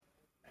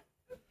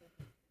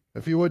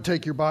If you would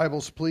take your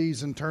Bibles,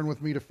 please, and turn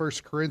with me to 1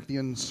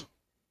 Corinthians.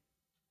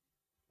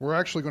 We're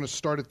actually going to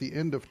start at the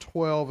end of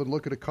 12 and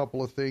look at a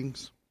couple of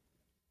things.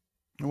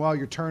 And while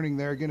you're turning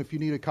there, again, if you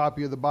need a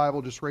copy of the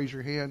Bible, just raise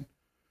your hand.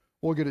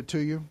 We'll get it to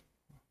you.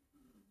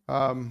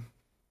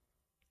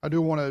 I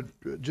do want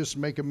to just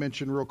make a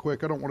mention real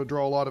quick. I don't want to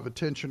draw a lot of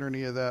attention or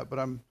any of that, but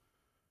I'm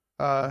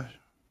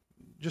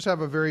just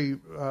very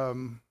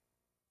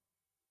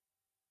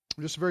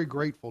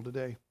grateful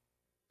today.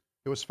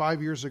 It was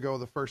 5 years ago,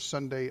 the first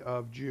Sunday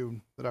of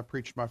June, that I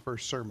preached my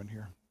first sermon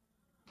here.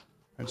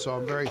 And so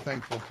I'm very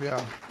thankful,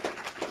 yeah.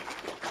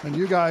 And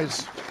you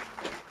guys,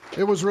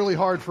 it was really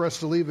hard for us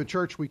to leave the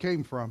church we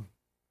came from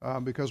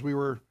because we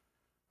were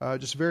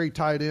just very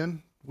tied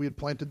in. We had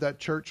planted that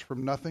church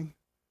from nothing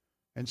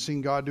and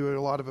seen God do a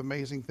lot of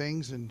amazing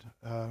things, and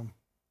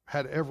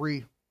had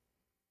every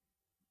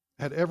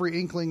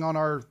inkling on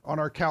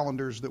our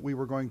calendars that we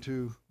were going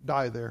to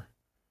die there.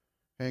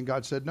 And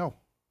God said no.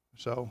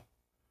 So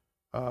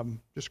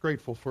just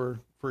grateful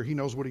for He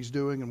knows what He's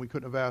doing, and we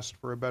couldn't have asked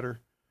for a better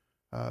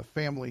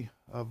family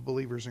of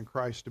believers in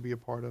Christ to be a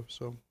part of.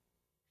 So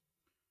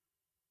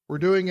we're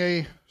doing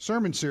a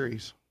sermon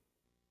series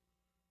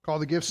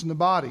called The Gifts in the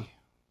Body.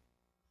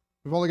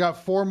 We've only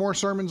got 4 more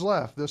sermons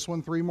left. This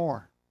one, 3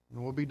 more,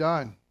 and we'll be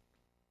done.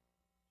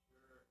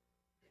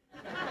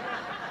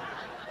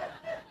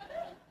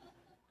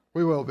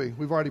 We will be.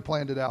 We've already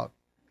planned it out.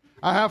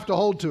 I have to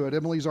hold to it.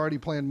 Emily's already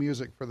planned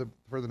music for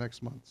the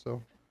next month.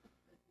 So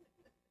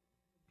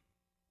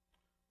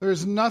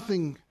there's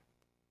nothing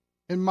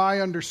in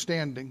my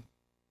understanding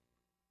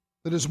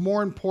that is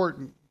more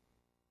important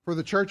for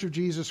the Church of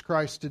Jesus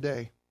Christ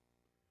today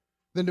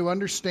than to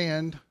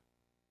understand,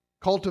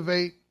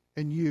 cultivate,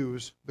 and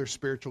use their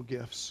spiritual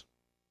gifts.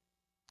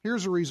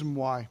 Here's the reason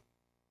why.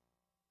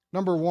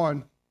 Number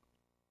 1,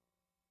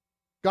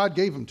 God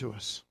gave them to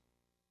us.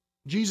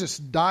 Jesus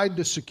died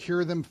to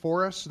secure them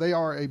for us. They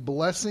are a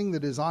blessing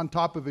that is on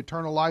top of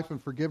eternal life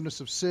and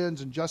forgiveness of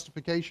sins and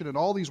justification and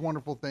all these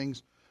wonderful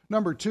things.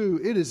 Number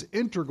 2, it is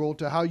integral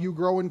to how you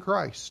grow in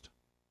Christ.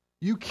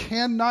 You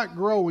cannot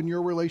grow in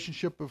your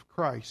relationship with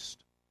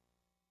Christ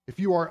if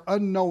you are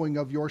unknowing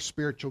of your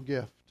spiritual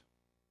gift.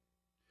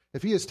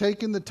 If He has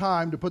taken the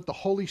time to put the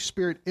Holy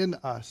Spirit in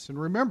us, and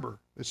remember,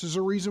 this is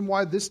a reason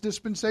why this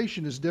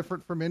dispensation is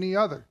different from any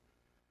other.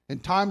 In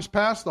times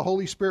past, the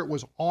Holy Spirit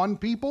was on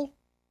people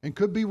and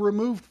could be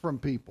removed from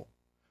people.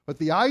 But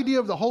the idea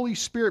of the Holy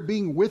Spirit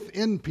being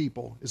within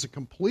people is a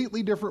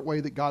completely different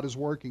way that God is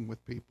working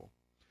with people.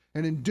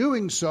 And in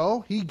doing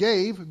so, He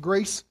gave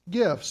grace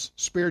gifts,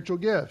 spiritual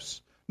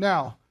gifts.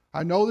 Now,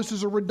 I know this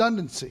is a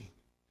redundancy,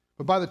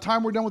 but by the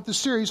time we're done with this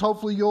series,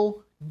 hopefully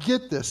you'll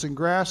get this and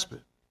grasp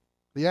it.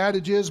 The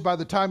adage is, by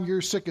the time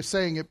you're sick of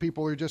saying it,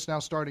 people are just now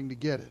starting to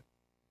get it.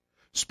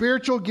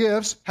 Spiritual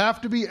gifts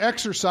have to be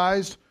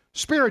exercised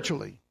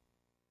spiritually.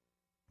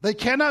 They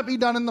cannot be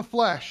done in the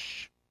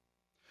flesh.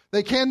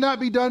 They cannot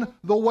be done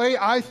the way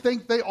I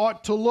think they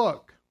ought to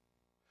look,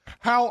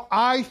 how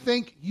I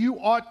think you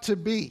ought to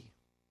be.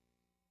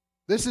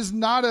 This is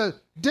not a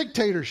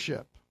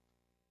dictatorship.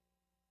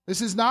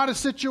 This is not a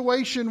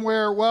situation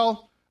where,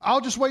 well,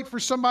 I'll just wait for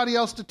somebody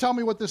else to tell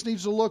me what this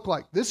needs to look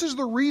like. This is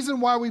the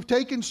reason why we've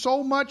taken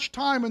so much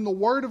time in the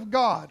Word of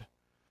God.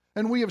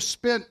 And we have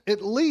spent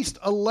at least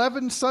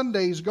 11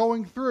 Sundays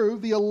going through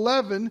the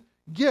 11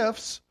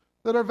 gifts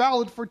that are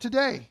valid for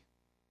today,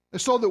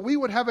 so that we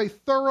would have a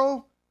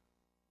thorough,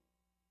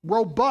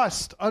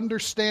 robust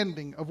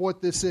understanding of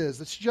what this is.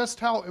 That's just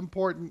how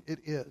important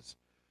it is.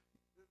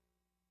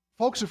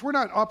 Folks, if we're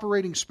not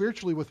operating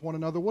spiritually with one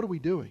another, what are we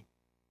doing?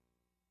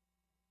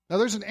 Now,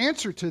 there's an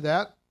answer to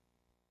that.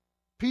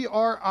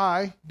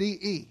 Pride.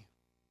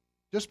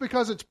 Just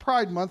because it's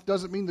Pride Month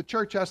doesn't mean the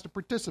church has to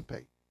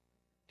participate.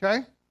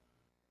 Okay?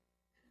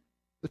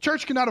 The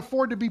church cannot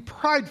afford to be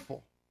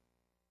prideful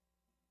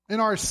in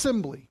our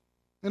assembly,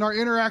 in our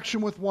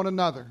interaction with one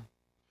another.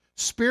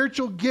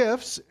 Spiritual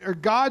gifts are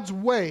God's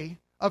way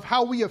of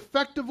how we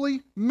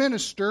effectively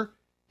minister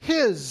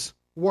His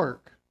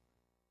work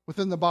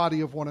within the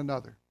body of one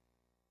another.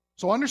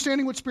 So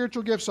understanding what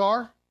spiritual gifts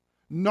are,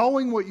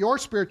 knowing what your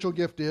spiritual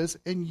gift is,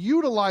 and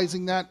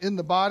utilizing that in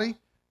the body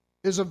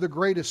is of the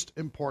greatest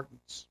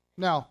importance.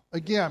 Now,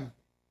 again,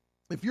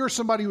 if you're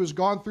somebody who has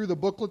gone through the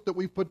booklet that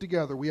we've put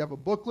together, we have a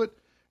booklet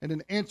and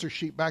an answer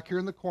sheet back here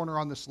in the corner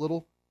on this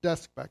little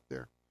desk back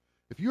there.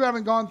 If you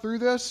haven't gone through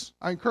this,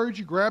 I encourage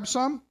you grab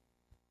some.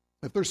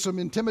 If there's some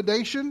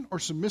intimidation or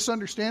some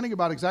misunderstanding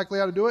about exactly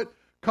how to do it,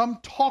 come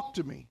talk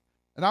to me.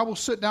 And I will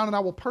sit down and I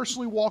will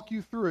personally walk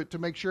you through it to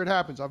make sure it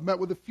happens. I've met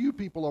with a few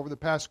people over the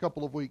past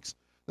couple of weeks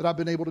that I've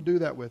been able to do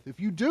that with. If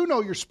you do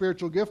know your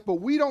spiritual gift,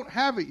 but we don't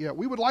have it yet,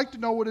 we would like to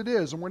know what it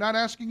is. And we're not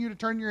asking you to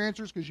turn your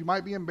answers because you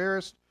might be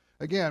embarrassed.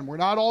 Again, we're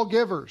not all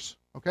givers.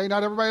 Okay,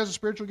 not everybody has a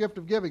spiritual gift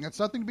of giving. That's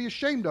nothing to be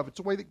ashamed of.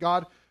 It's a way that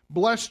God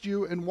blessed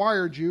you and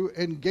wired you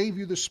and gave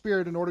you the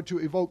Spirit in order to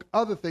evoke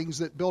other things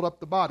that build up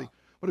the body.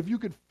 But if you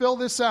could fill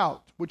this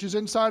out, which is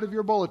inside of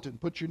your bulletin,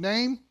 put your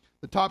name,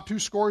 the top 2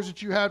 scores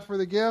that you had for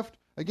the gift.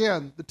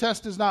 Again, the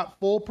test is not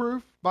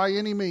foolproof by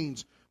any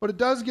means, but it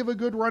does give a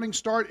good running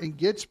start and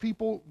gets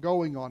people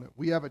going on it.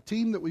 We have a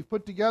team that we've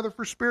put together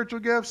for spiritual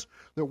gifts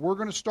that we're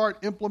going to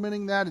start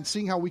implementing that and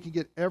seeing how we can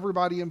get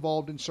everybody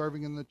involved in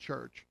serving in the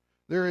church.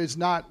 There is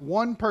not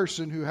one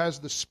person who has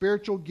the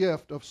spiritual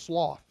gift of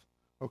sloth,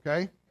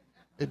 okay?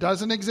 It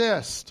doesn't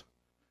exist.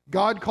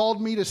 God called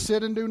me to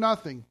sit and do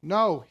nothing.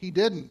 No, He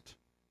didn't.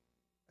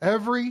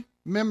 Every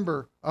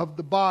member of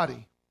the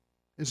body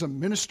is a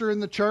minister in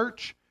the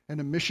church and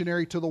a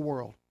missionary to the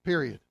world,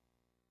 period.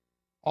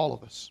 All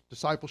of us.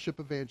 Discipleship,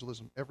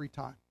 evangelism, every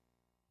time.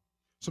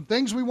 Some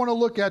things we want to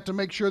look at to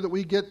make sure that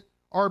we get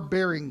our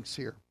bearings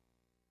here.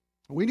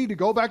 We need to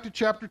go back to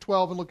chapter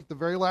 12 and look at the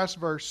very last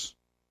verse,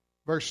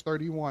 verse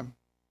 31.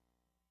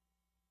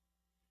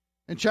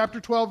 In chapter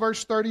 12,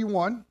 verse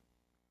 31,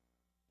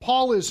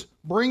 Paul is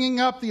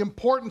bringing up the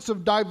importance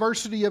of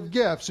diversity of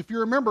gifts. If you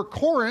remember,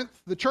 Corinth,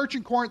 the church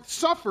in Corinth,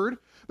 suffered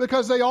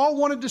because they all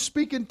wanted to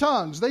speak in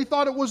tongues. They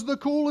thought it was the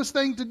coolest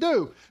thing to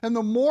do. And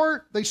the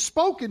more they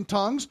spoke in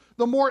tongues,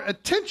 the more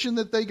attention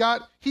that they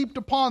got heaped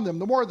upon them,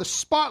 the more the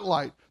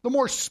spotlight, the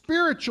more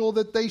spiritual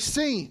that they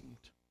seemed.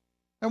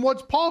 And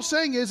what Paul's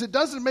saying is it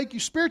doesn't make you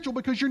spiritual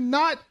because you're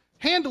not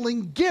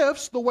handling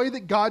gifts the way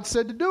that God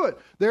said to do it.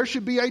 There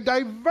should be a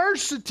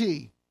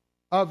diversity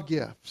of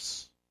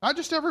gifts. Not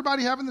just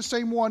everybody having the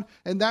same one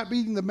and that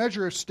being the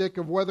measure stick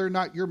of whether or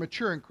not you're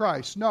mature in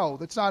Christ. No,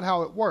 that's not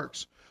how it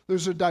works.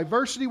 There's a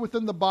diversity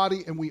within the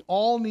body, and we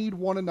all need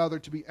one another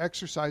to be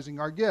exercising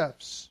our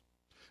gifts.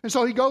 And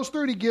so he goes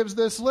through and he gives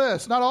this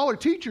list. Not all are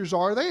teachers,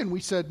 are they? And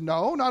we said,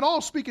 no. Not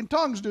all speak in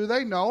tongues, do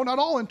they? No. Not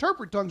all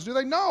interpret tongues, do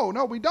they? No,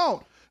 we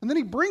don't. And then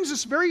he brings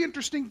this very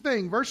interesting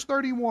thing, verse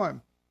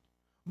 31.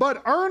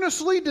 But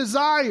earnestly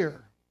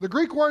desire. The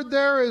Greek word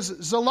there is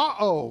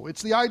zelao.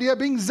 It's the idea of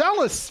being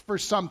zealous for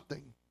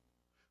something.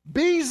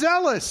 Be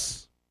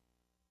zealous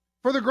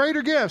for the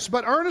greater gifts,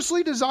 but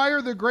earnestly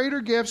desire the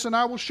greater gifts, and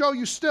I will show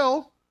you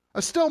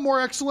a still more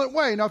excellent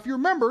way. Now, if you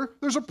remember,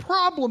 there's a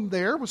problem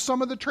there with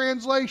some of the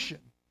translation.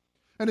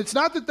 And it's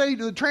not that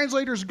the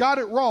translators got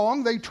it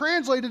wrong. They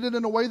translated it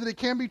in a way that it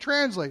can be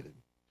translated.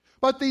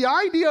 But the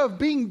idea of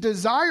being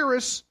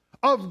desirous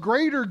of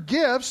greater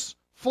gifts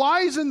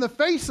flies in the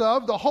face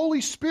of the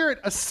Holy Spirit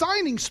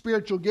assigning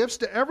spiritual gifts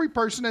to every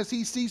person as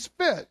He sees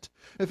fit.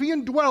 If He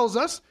indwells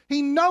us,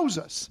 He knows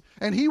us.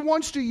 And He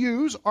wants to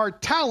use our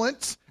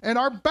talents and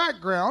our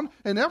background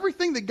and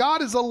everything that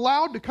God has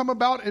allowed to come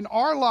about in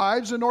our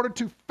lives in order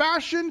to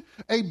fashion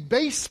a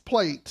base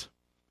plate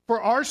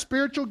for our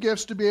spiritual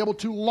gifts to be able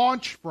to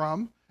launch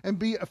from and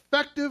be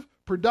effective,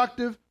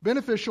 productive,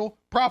 beneficial,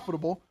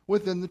 profitable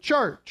within the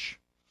church.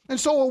 And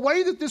so a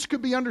way that this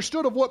could be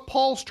understood of what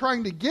Paul's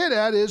trying to get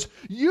at is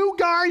you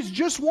guys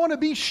just want to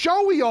be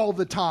showy all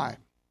the time.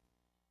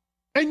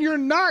 And you're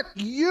not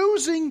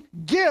using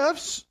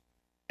gifts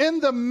in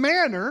the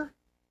manner,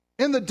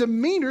 in the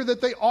demeanor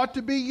that they ought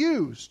to be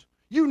used.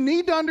 You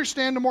need to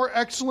understand a more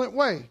excellent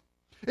way.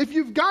 If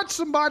you've got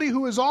somebody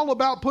who is all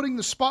about putting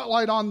the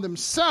spotlight on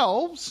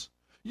themselves,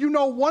 you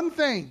know one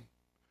thing.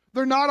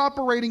 They're not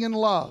operating in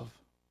love.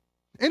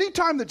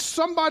 Anytime that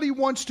somebody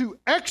wants to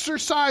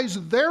exercise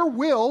their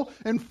will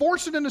and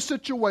force it in a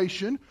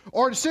situation,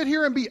 or to sit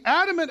here and be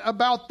adamant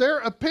about their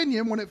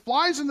opinion when it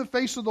flies in the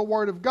face of the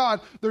Word of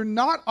God, they're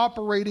not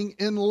operating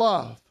in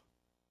love.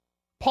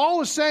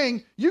 Paul is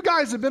saying, you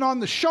guys have been on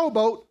the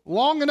showboat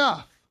long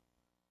enough.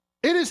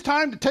 It is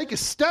time to take a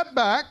step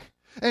back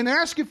and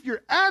ask if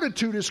your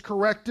attitude is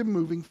correct in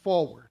moving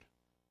forward.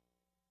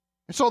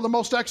 And so the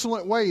most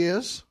excellent way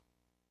is,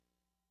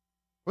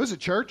 what is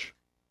it, church?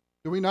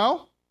 Do we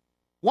know?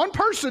 One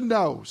person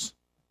knows.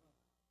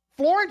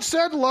 Florence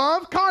said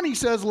love. Connie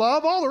says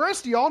love. All the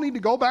rest of y'all need to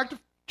go back to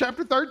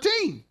chapter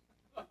 13.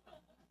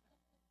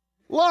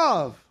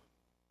 Love.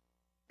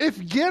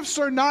 If gifts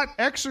are not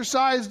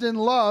exercised in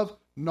love,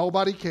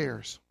 nobody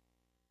cares.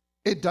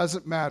 It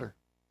doesn't matter.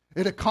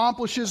 It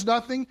accomplishes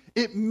nothing.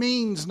 It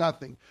means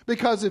nothing.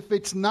 Because if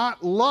it's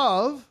not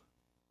love,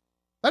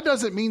 that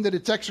doesn't mean that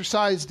it's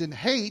exercised in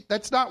hate.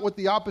 That's not what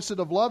the opposite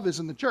of love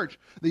is in the church.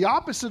 The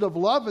opposite of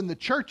love in the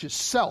church is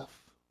self.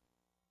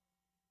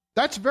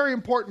 That's very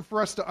important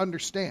for us to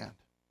understand.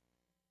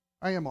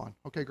 I am on.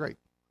 Okay, great.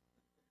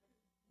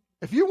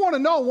 If you want to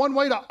know one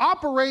way to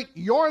operate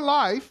your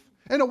life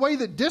in a way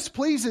that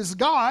displeases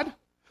God,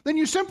 then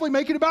you simply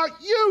make it about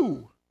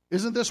you.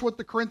 Isn't this what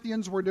the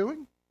Corinthians were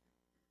doing?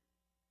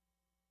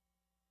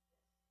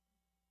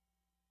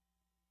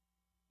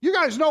 You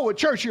guys know what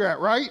church you're at,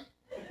 right?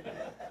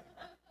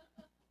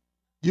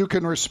 You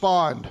can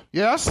respond.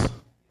 Yes?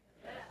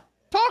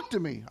 Talk to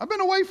me. I've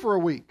been away for a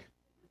week.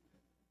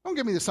 Don't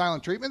give me the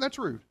silent treatment. That's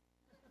rude.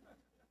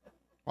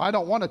 Well, I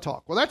don't want to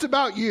talk. Well, that's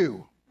about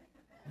you.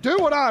 Do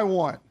what I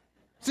want.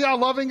 See how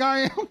loving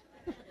I am?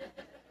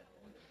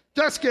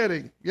 Just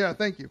kidding. Yeah,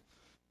 thank you.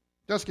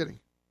 Just kidding.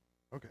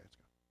 Okay, let's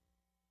go.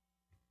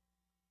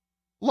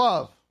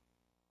 Love.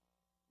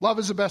 Love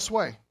is the best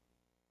way.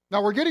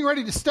 Now, we're getting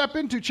ready to step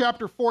into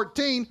chapter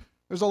 14.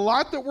 There's a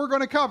lot that we're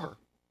going to cover.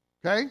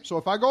 Okay? So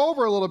if I go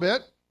over a little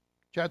bit,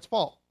 Chad's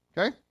fault.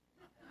 Okay?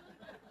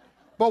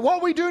 But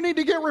what we do need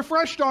to get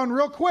refreshed on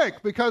real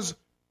quick, because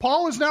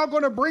Paul is now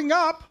going to bring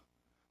up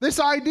this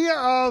idea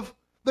of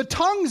the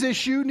tongues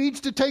issue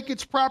needs to take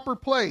its proper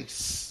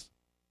place.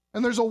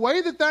 And there's a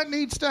way that that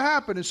needs to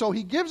happen. And so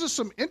he gives us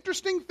some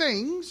interesting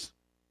things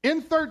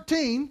in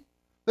 13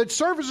 that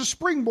serve as a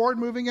springboard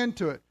moving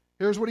into it.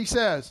 Here's what he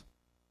says.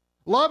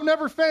 Love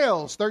never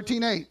fails,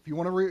 13:8, if you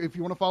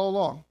want to follow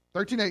along.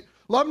 13:8.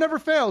 Love never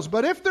fails,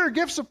 but if there are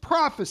gifts of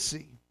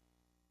prophecy,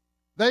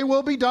 they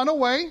will be done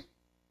away.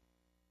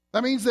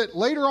 That means that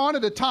later on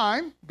at a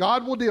time,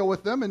 God will deal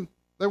with them and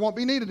they won't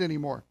be needed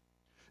anymore.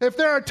 If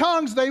there are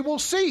tongues, they will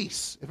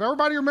cease. If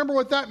everybody remember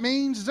what that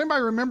means, does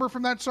anybody remember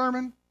from that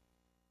sermon?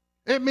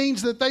 It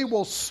means that they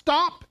will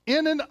stop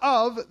in and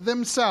of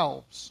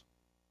themselves.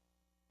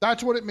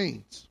 That's what it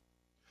means.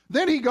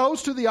 Then he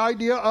goes to the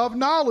idea of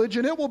knowledge,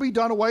 and it will be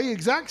done away,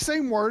 exact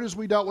same word as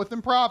we dealt with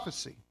in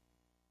prophecy.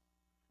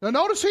 Now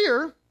notice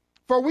here,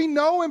 for we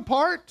know in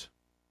part,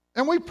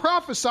 and we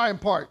prophesy in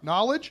part.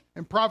 Knowledge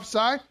and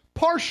prophesy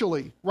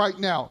partially right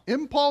now.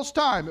 In Paul's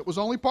time, it was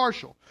only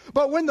partial.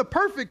 But when the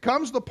perfect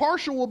comes, the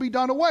partial will be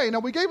done away. Now,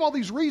 we gave all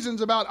these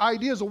reasons about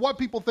ideas of what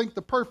people think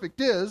the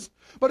perfect is,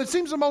 but it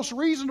seems the most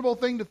reasonable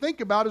thing to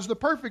think about is the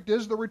perfect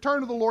is the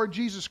return of the Lord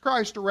Jesus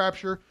Christ to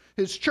rapture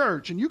his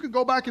church. And you can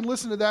go back and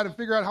listen to that and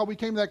figure out how we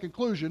came to that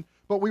conclusion,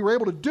 but we were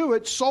able to do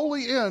it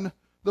solely in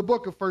the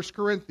book of 1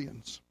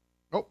 Corinthians.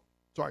 Oh,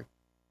 sorry.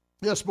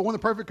 Yes, but when the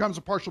perfect comes,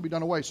 the partial will be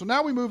done away. So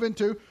now we move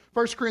into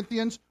 1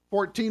 Corinthians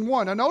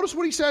 14:1. Now notice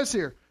what he says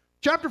here.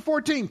 Chapter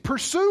 14,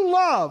 pursue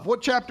love.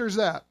 What chapter is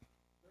that?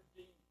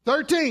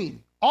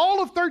 13.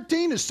 All of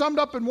 13 is summed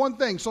up in one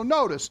thing. So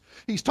notice,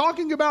 he's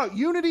talking about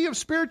unity of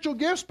spiritual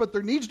gifts, but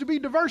there needs to be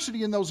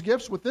diversity in those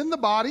gifts within the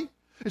body.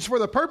 It's for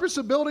the purpose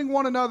of building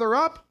one another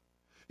up.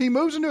 He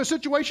moves into a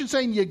situation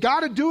saying you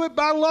got to do it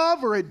by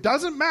love or it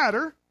doesn't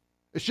matter.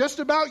 It's just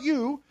about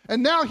you.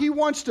 And now he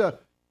wants to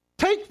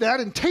take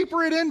that and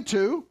taper it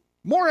into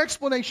more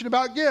explanation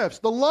about gifts.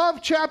 The love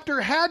chapter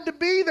had to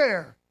be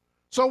there.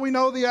 So we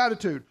know the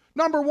attitude.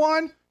 Number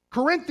 1,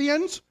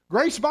 Corinthians,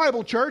 Grace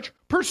Bible Church,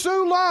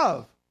 pursue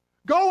love.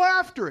 Go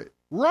after it.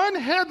 Run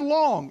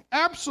headlong.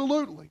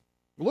 Absolutely.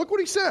 Look what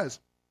he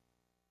says.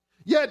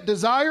 Yet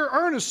desire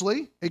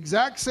earnestly,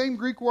 exact same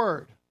Greek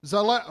word,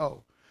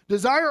 zaleo.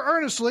 Desire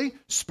earnestly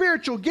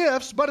spiritual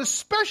gifts, but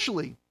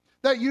especially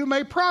that you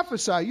may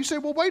prophesy. You say,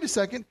 well, wait a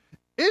second.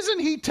 Isn't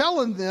he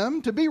telling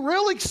them to be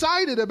real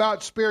excited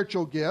about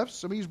spiritual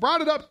gifts? I mean, he's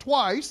brought it up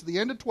twice, the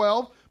end of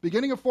 12,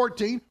 beginning of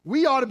 14.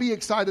 We ought to be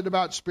excited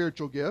about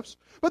spiritual gifts.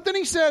 But then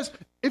he says,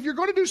 if you're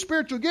going to do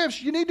spiritual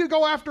gifts, you need to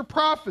go after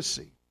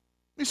prophecy.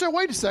 You say,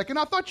 wait a second.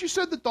 I thought you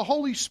said that the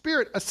Holy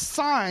Spirit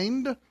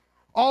assigned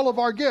all of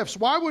our gifts.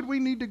 Why would we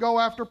need to go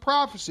after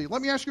prophecy?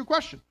 Let me ask you a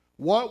question.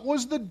 What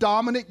was the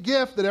dominant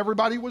gift that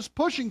everybody was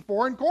pushing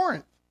for in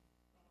Corinth?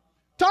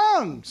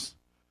 Tongues.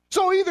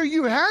 So either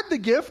you had the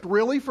gift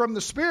really from the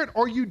Spirit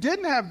or you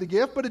didn't have the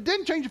gift, but it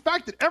didn't change the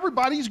fact that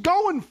everybody's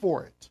going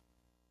for it.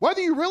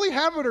 Whether you really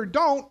have it or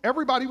don't,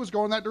 everybody was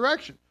going that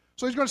direction.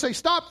 So he's going to say,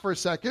 stop for a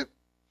second.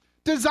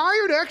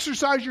 Desire to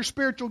exercise your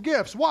spiritual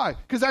gifts. Why?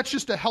 Because that's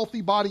just a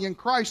healthy body in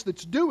Christ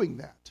that's doing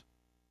that.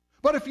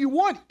 But if you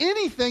want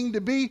anything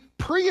to be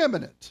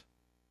preeminent,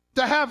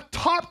 to have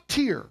top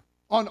tier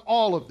on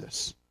all of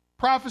this,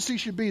 prophecy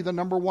should be the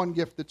number 1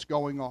 gift that's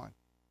going on.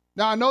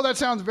 Now, I know that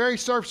sounds very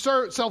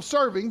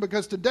self-serving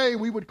because today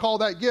we would call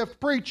that gift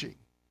preaching.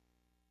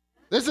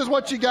 This is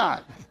what you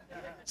got.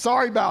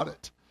 Sorry about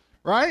it,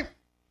 right?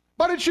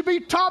 But it should be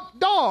top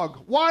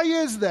dog. Why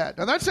is that?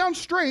 Now, that sounds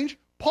strange.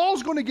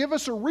 Paul's going to give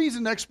us a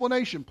reasoned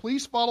explanation.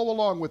 Please follow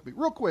along with me.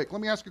 Real quick,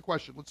 let me ask a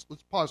question. Let's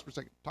pause for a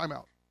second. Time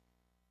out.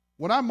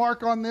 When I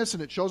mark on this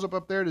and it shows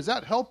up there, does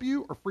that help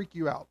you or freak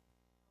you out?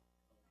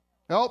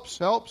 Helps.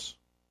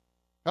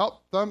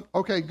 Help, thumb.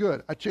 Okay,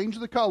 good. I changed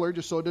the color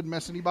just so it didn't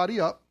mess anybody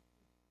up.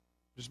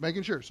 Just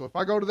making sure. So if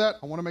I go to that,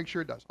 I want to make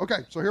sure it does. Okay,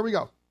 so here we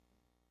go.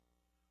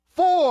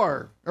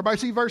 4. Everybody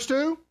see verse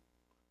 2?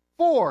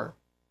 4.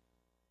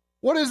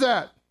 What is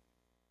that?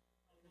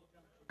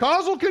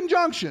 Causal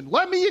conjunction.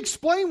 Let me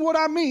explain what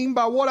I mean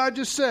by what I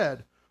just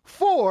said.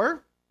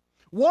 4,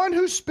 one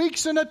who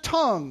speaks in a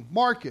tongue,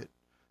 mark it,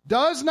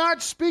 does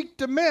not speak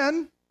to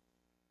men,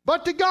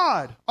 but to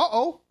God.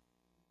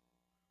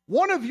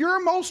 One of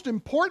your most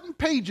important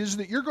pages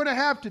that you're going to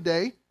have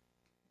today,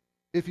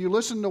 if you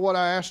listen to what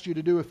I asked you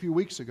to do a few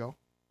weeks ago,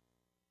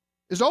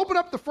 is open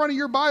up the front of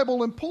your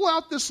Bible and pull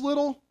out this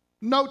little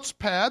notes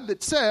pad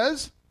that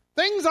says,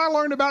 things I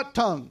learned about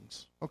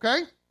tongues.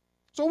 Okay?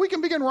 So we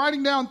can begin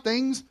writing down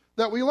things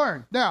that we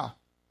learned. Now,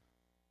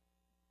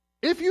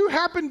 if you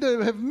happen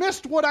to have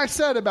missed what I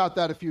said about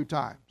that a few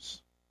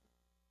times,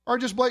 or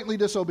just blatantly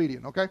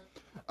disobedient, okay?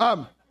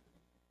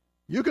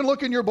 You can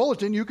look in your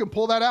bulletin, you can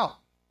pull that out.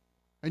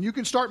 And you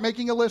can start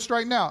making a list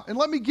right now. And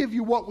let me give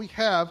you what we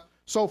have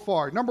so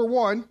far. Number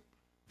 1,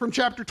 from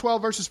chapter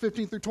 12, verses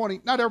 15 through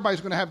 20, not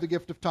everybody's going to have the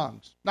gift of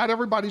tongues. Not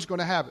everybody's going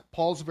to have it.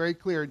 Paul's very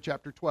clear in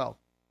chapter 12.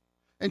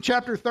 In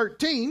chapter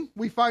 13,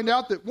 we find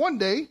out that one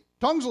day,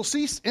 tongues will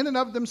cease in and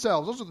of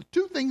themselves. Those are the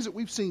 2 things that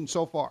we've seen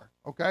so far,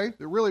 okay,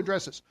 that really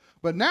address this.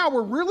 But now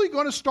we're really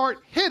going to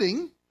start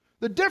hitting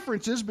the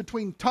differences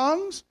between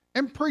tongues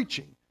and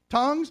preaching.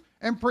 Tongues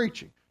and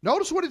preaching.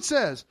 Notice what it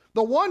says.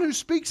 The one who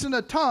speaks in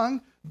a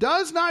tongue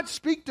does not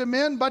speak to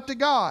men but to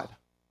God.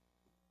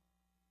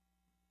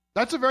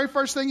 That's the very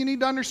first thing you need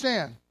to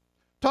understand.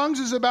 Tongues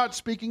is about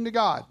speaking to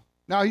God.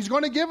 Now, he's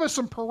going to give us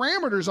some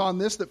parameters on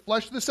this that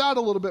flesh this out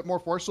a little bit more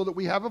for us so that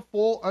we have a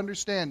full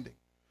understanding.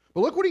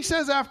 But look what he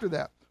says after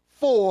that.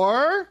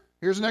 For,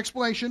 here's an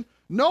explanation,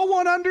 no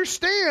one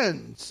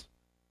understands,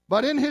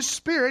 but in his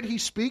spirit he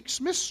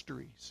speaks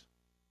mysteries.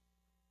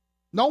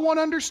 No one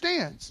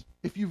understands.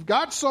 If you've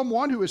got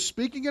someone who is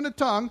speaking in a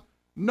tongue,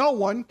 no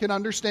one can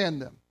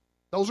understand them.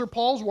 Those are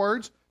Paul's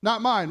words,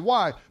 not mine.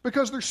 Why?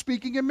 Because they're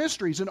speaking in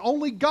mysteries, and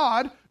only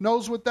God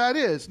knows what that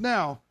is.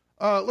 Now,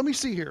 let me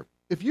see here.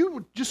 If you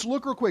would just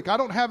look real quick, I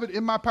don't have it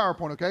in my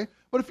PowerPoint, okay?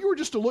 But if you were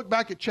just to look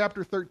back at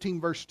chapter 13,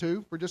 verse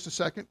 2 for just a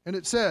second, and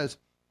it says,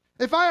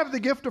 if I have the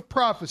gift of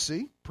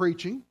prophecy,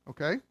 preaching,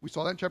 okay, we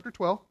saw that in chapter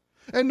 12,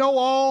 and know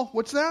all,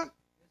 what's that?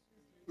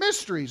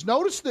 Mysteries.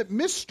 Notice that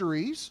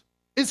mysteries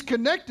is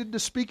connected to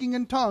speaking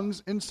in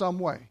tongues in some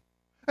way.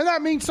 And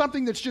that means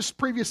something that's just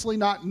previously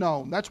not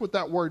known. That's what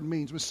that word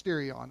means,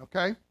 mysterion,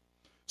 okay?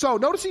 So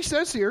notice he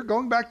says here,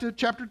 going back to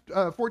chapter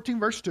 14,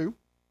 verse 2,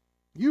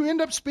 you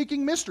end up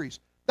speaking mysteries.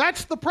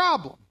 That's the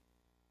problem.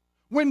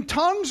 When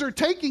tongues are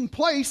taking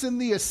place in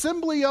the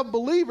assembly of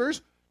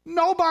believers,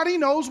 nobody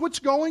knows what's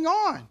going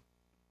on.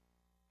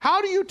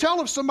 How do you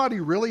tell if somebody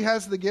really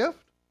has the gift,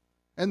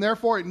 and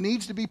therefore it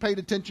needs to be paid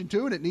attention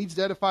to, and it needs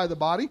to edify the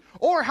body?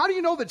 Or how do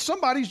you know that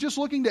somebody's just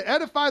looking to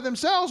edify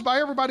themselves by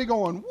everybody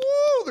going,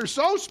 woo, they're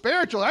so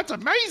spiritual, that's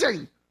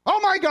amazing, oh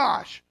my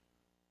gosh.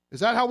 Is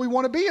that how we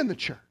want to be in the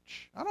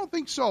church? I don't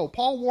think so.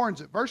 Paul warns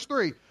it. Verse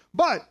 3,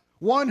 but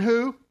one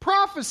who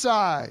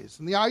prophesies.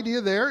 And the idea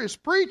there is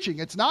preaching.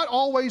 It's not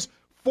always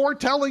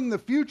foretelling the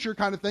future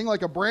kind of thing,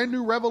 like a brand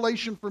new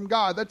revelation from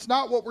God. That's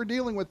not what we're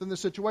dealing with in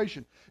this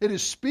situation. It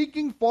is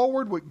speaking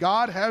forward what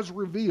God has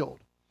revealed.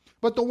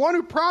 But the one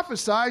who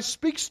prophesies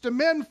speaks to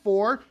men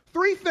for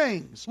three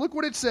things. Look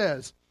what it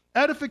says.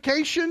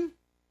 Edification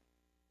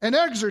and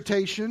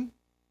exhortation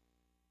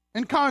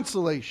and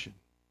consolation.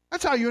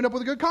 That's how you end up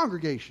with a good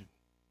congregation.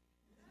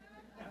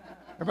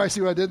 Everybody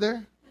see what I did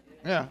there?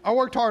 Yeah, I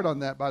worked hard on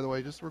that, by the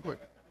way, just real quick.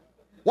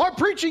 What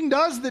preaching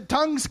does that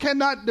tongues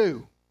cannot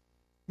do.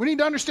 We need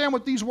to understand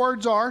what these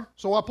words are.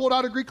 So I pulled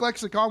out a Greek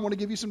lexicon. I want to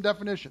give you some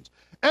definitions.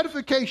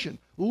 Edification.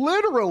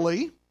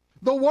 Literally,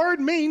 the word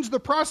means the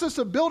process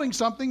of building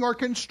something or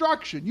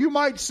construction. You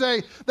might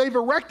say they've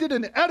erected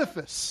an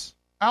edifice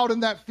out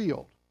in that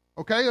field.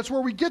 Okay, that's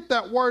where we get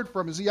that word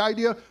from, is the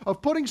idea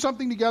of putting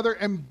something together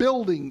and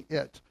building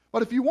it.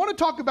 But if you want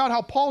to talk about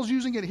how Paul's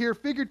using it here,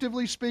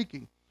 figuratively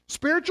speaking,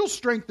 spiritual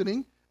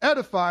strengthening,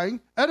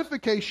 edifying,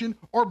 edification,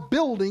 or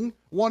building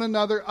one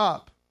another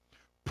up.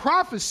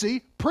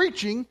 Prophecy,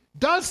 preaching,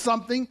 does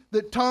something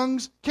that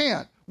tongues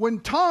can't.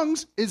 When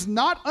tongues is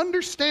not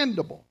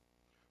understandable,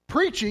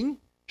 preaching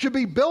should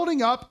be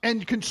building up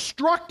and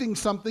constructing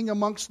something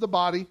amongst the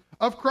body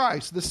of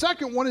Christ. The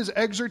second one is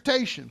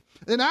exhortation,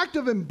 an act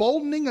of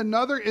emboldening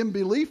another in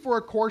belief or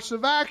a course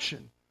of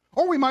action.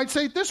 Or we might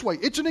say it this way,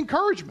 it's an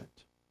encouragement.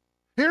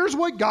 Here's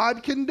what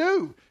God can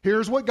do.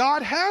 Here's what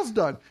God has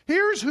done.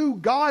 Here's who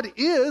God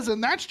is,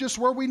 and that's just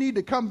where we need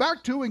to come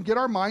back to and get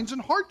our minds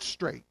and hearts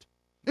straight.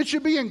 It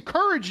should be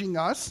encouraging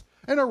us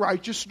in a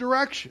righteous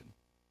direction.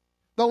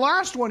 The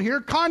last one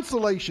here,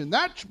 consolation,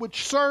 that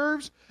which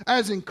serves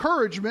as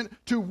encouragement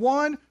to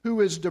one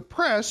who is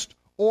depressed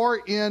or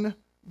in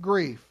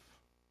grief.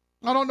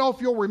 I don't know if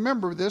you'll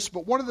remember this,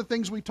 but one of the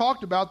things we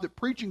talked about that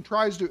preaching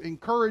tries to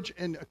encourage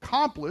and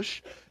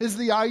accomplish is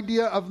the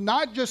idea of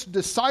not just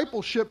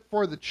discipleship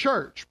for the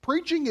church.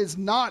 Preaching is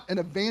not an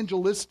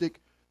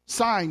evangelistic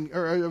sign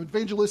or an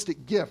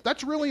evangelistic gift.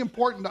 That's really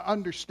important to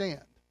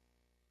understand.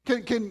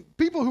 Can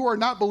people who are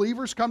not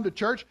believers come to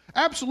church?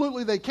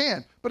 Absolutely they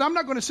can. But I'm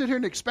not going to sit here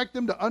and expect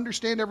them to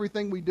understand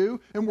everything we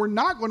do. And we're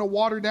not going to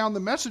water down the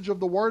message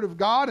of the Word of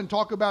God and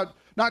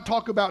not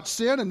talk about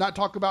sin and not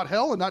talk about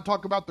hell and not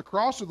talk about the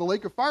cross or the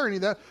lake of fire, any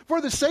of that,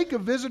 for the sake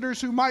of visitors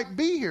who might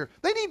be here.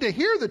 They need to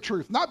hear the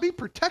truth, not be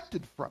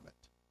protected from it.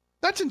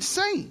 That's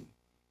insane.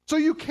 So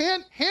you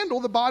can't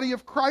handle the body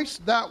of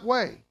Christ that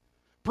way.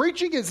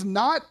 Preaching is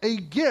not a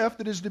gift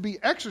that is to be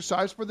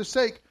exercised for the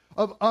sake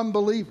of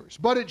unbelievers.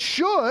 But it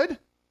should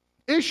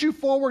issue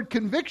forward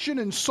conviction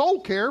and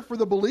soul care for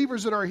the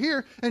believers that are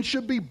here and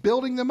should be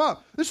building them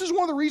up. This is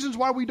one of the reasons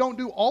why we don't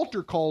do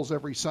altar calls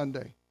every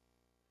Sunday.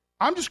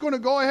 I'm just going to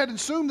go ahead and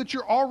assume that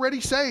you're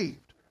already saved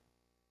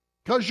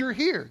because you're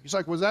here. He's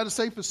like, was that a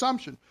safe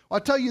assumption? Well,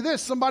 I'll tell you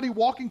this, somebody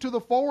walking to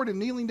the forward and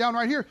kneeling down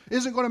right here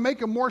isn't going to make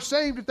them more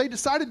saved if they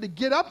decided to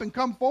get up and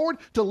come forward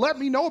to let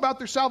me know about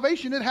their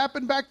salvation. It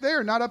happened back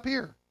there, not up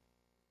here.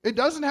 It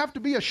doesn't have to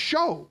be a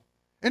show.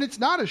 And it's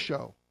not a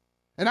show.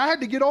 And I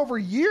had to get over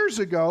years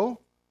ago,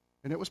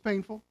 and it was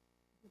painful,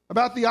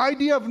 about the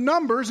idea of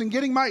numbers and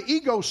getting my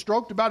ego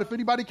stroked about if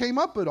anybody came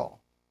up at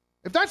all.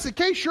 If that's the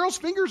case, Cheryl's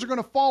fingers are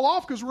going to fall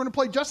off because we're going to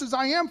play Just As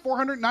I Am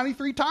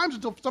 493 times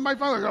until somebody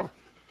finally goes,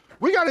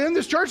 we got to end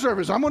this church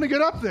service. I'm going to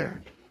get up there.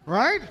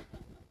 Right?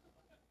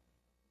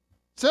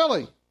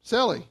 Silly.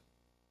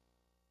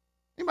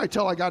 You might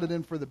tell I got it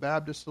in for the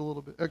Baptists a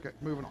little bit. Okay,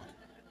 moving on.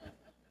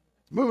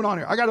 Moving on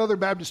here. I got other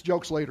Baptist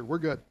jokes later. We're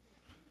good.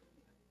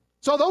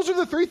 So those are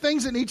the three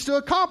things it needs to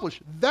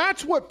accomplish.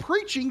 That's what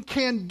preaching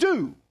can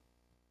do.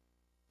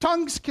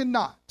 Tongues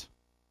cannot.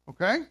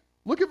 Okay?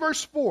 Look at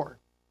verse 4.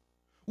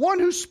 One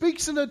who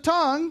speaks in a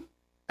tongue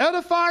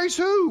edifies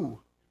who?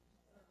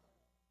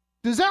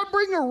 Does that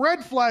bring a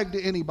red flag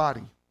to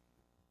anybody?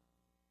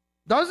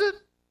 Does it?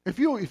 If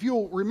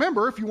you'll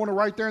remember, if you want to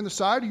write there on the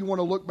side, or you want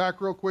to look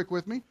back real quick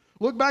with me,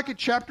 look back at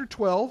chapter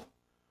 12,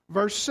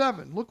 verse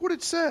 7. Look what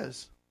it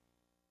says.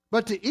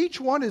 But to each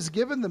one is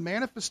given the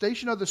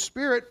manifestation of the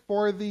Spirit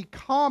for the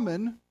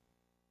common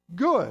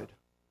good.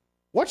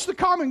 What's the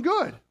common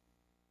good?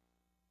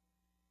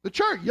 The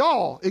church.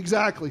 Y'all.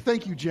 Exactly.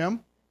 Thank you,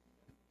 Jim.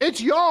 It's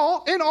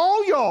y'all and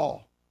all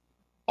y'all.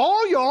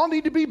 All y'all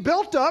need to be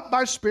built up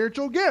by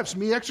spiritual gifts.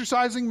 Me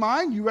exercising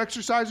mine, you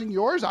exercising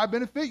yours. I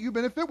benefit, you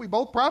benefit. We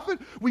both profit.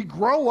 We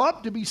grow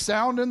up to be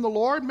sound in the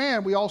Lord.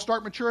 Man, we all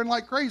start maturing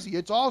like crazy.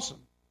 It's awesome.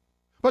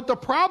 But the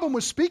problem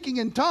with speaking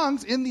in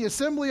tongues in the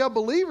assembly of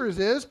believers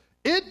is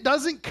it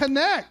doesn't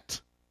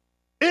connect.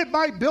 It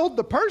might build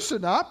the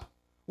person up.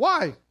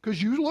 Why?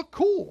 Because you look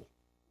cool.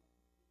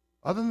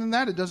 Other than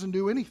that, it doesn't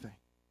do anything.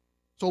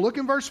 So look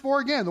in verse 4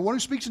 again. The one who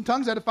speaks in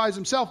tongues edifies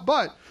himself,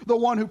 but the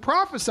one who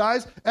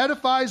prophesies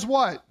edifies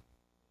what?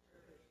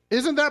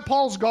 Isn't that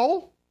Paul's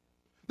goal?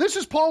 This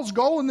is Paul's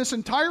goal in this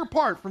entire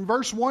part from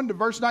verse 1 to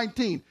verse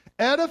 19.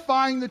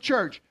 Edifying the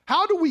church.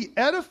 How do we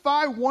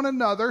edify one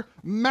another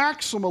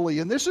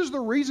maximally? And this is the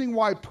reason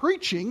why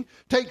preaching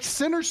takes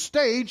center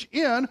stage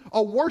in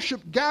a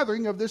worship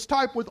gathering of this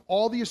type with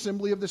all the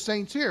assembly of the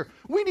saints here.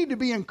 We need to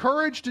be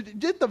encouraged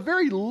to, at the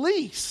very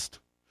least,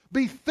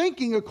 be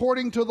thinking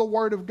according to the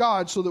Word of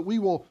God so that we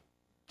will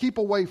keep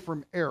away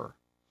from error.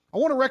 I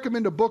want to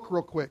recommend a book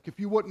real quick, if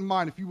you wouldn't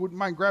mind. If you wouldn't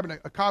mind grabbing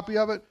a copy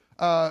of it.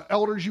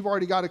 Elders, you've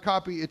already got a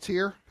copy. It's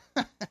here.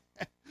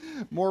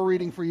 More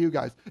reading for you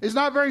guys. It's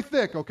not very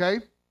thick, okay?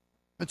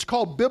 It's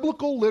called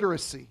Biblical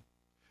Literacy.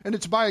 And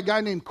it's by a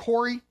guy named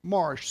Corey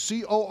Marsh.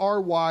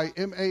 C-O-R-Y-M-A-R-S-H.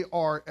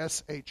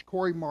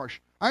 Corey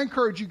Marsh. I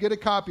encourage you to get a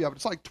copy of it.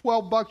 It's like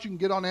 $12 you can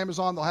get on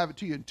Amazon. They'll have it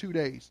to you in 2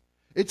 days.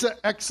 It's an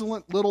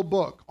excellent little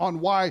book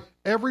on why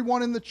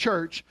everyone in the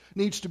church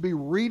needs to be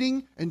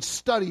reading and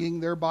studying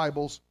their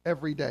Bibles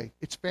every day.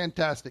 It's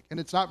fantastic. And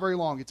it's not very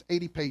long. It's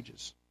 80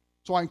 pages.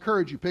 So I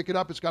encourage you, pick it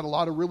up. It's got a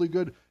lot of really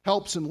good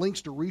helps and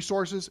links to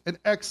resources. An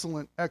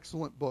excellent,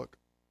 excellent book.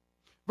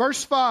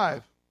 Verse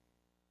 5.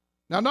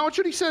 Now notice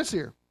what he says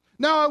here.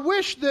 Now I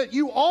wish that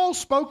you all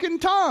spoke in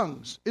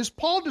tongues. Is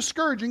Paul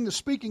discouraging the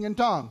speaking in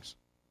tongues?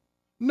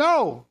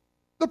 No.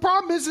 The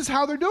problem is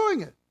how they're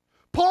doing it.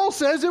 Paul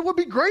says it would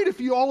be great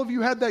if all of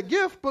you had that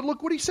gift, but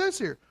look what he says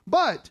here.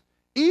 But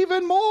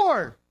even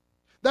more,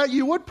 that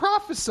you would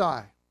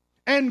prophesy.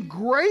 And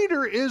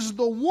greater is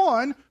the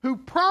one who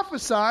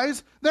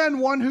prophesies than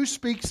one who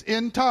speaks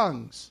in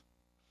tongues.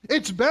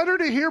 It's better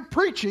to hear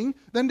preaching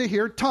than to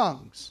hear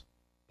tongues.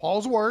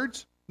 Paul's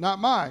words, not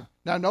mine.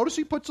 Now notice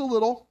he puts a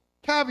little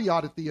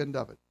caveat at the end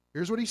of it.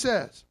 Here's what he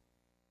says.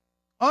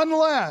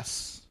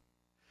 Unless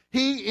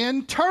he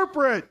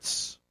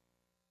interprets.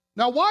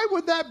 Now why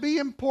would that be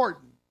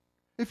important?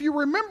 If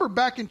you remember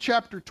back in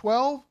chapter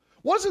 12,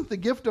 wasn't the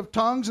gift of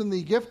tongues and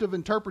the gift of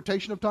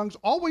interpretation of tongues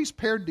always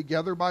paired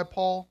together by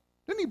Paul?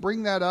 Didn't he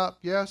bring that up?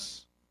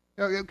 Yes?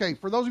 Okay,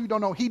 for those of you who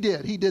don't know, he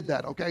did. He did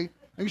that, okay?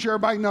 Making sure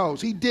everybody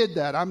knows. He did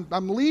that.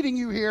 I'm leading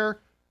you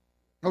here.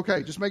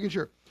 Okay, just making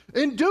sure.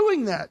 In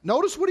doing that,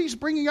 notice what he's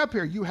bringing up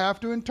here. You have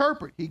to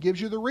interpret. He gives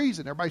you the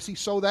reason. Everybody see,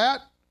 so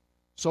that?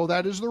 So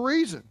that is the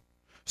reason.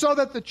 So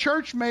that the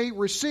church may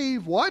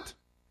receive what?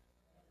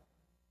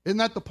 Isn't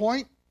that the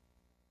point?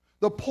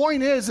 The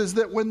point is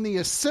that when the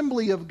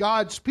assembly of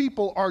God's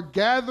people are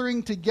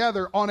gathering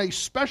together on a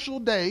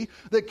special day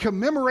that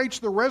commemorates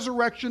the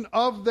resurrection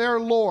of their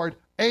Lord,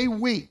 a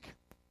week,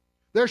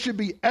 there should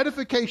be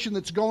edification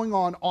that's going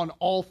on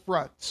all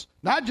fronts.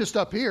 Not just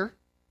up here,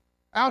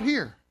 out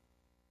here.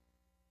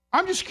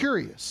 I'm just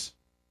curious.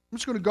 I'm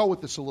just going to go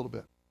with this a little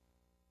bit.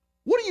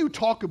 What do you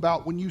talk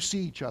about when you see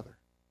each other,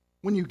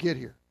 when you get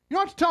here? You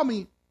don't have to tell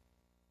me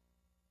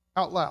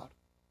out loud.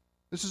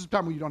 This is a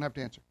time when you don't have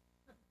to answer.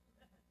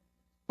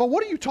 But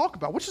what do you talk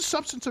about? What's the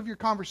substance of your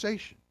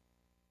conversation?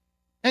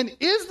 And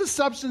is the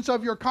substance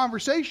of your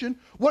conversation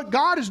what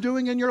God is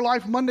doing in your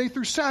life Monday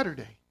through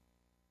Saturday?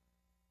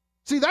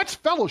 See, that's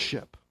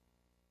fellowship.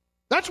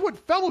 That's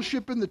what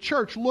fellowship in the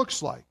church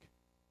looks like.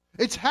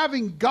 It's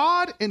having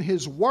God and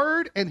His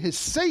Word and His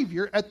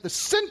Savior at the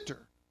center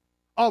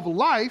of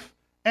life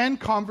and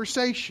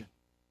conversation.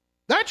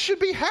 That should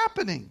be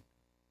happening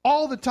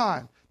all the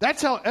time.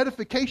 That's how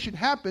edification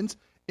happens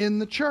in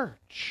the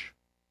church.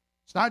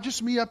 It's not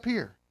just me up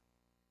here.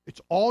 It's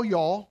all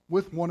y'all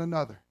with one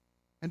another.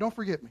 And don't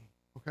forget me,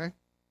 okay?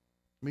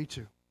 Me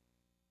too.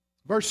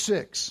 Verse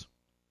 6.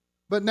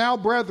 But now,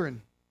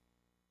 brethren,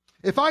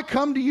 if I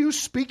come to you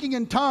speaking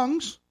in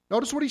tongues,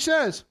 notice what he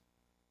says.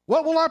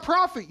 What will I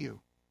profit you?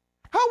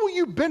 How will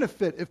you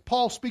benefit if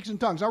Paul speaks in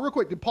tongues? Now, real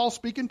quick, did Paul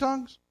speak in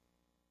tongues?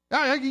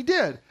 Yeah, he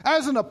did.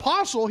 As an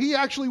apostle, he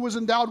actually was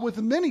endowed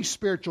with many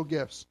spiritual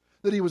gifts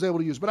that he was able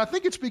to use. But I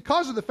think it's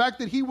because of the fact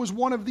that he was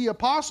one of the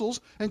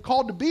apostles and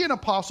called to be an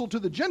apostle to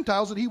the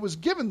Gentiles that he was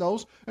given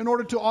those in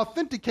order to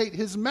authenticate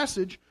his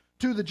message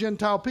to the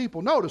Gentile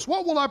people. Notice,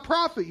 what will I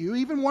profit you,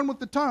 even one with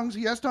the tongues,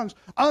 he has tongues,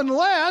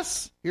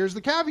 unless, here's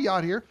the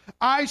caveat here,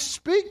 I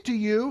speak to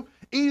you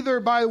either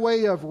by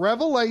way of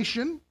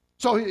revelation.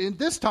 So in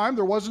this time,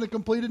 there wasn't a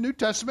completed New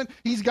Testament.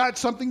 He's got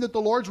something that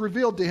the Lord's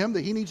revealed to him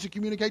that he needs to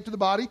communicate to the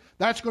body.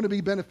 That's going to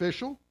be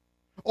beneficial.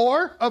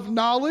 Or of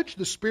knowledge,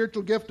 the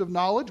spiritual gift of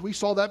knowledge. We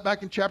saw that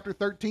back in chapter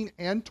 13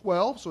 and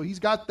 12. So he's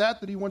got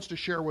that he wants to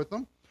share with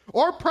them.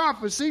 Or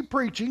prophecy,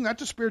 preaching.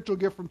 That's a spiritual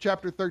gift from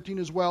chapter 13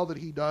 as well that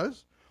he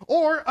does.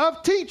 Or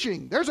of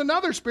teaching. There's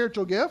another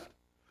spiritual gift,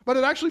 but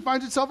it actually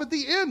finds itself at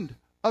the end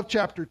of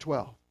chapter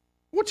 12.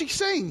 What's he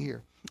saying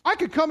here? I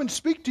could come and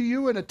speak to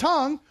you in a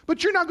tongue,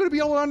 but you're not going to be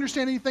able to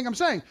understand anything I'm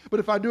saying. But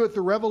if I do it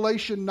through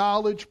revelation,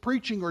 knowledge,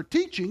 preaching, or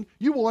teaching,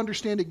 you will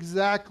understand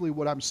exactly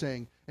what I'm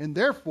saying. And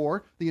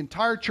therefore, the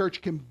entire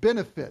church can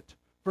benefit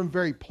from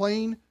very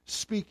plain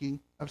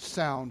speaking of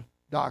sound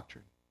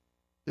doctrine.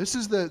 This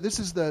is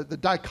the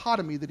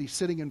dichotomy that he's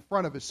sitting in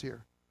front of us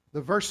here.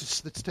 The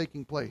verses that's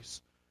taking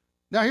place.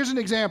 Now here's an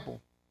example.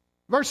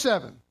 Verse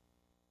 7.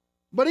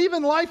 But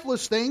even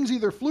lifeless things,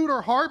 either flute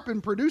or harp,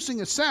 in producing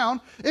a sound,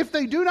 if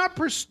they do not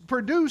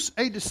produce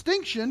a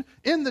distinction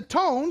in the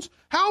tones,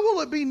 how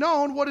will it be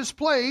known what is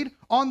played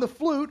on the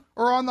flute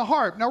or on the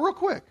harp? Now real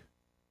quick.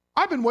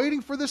 I've been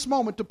waiting for this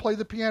moment to play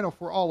the piano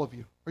for all of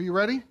you. Are you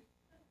ready?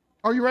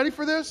 Are you ready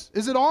for this?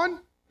 Is it on?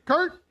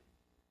 Kurt?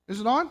 Is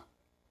it on?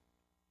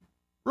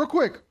 Real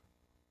quick.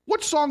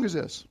 What song is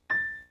this?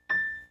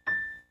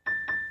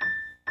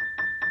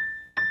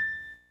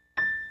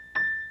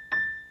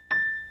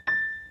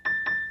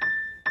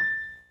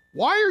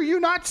 Why are you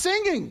not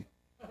singing?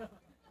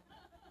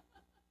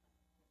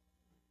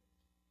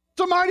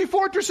 The mighty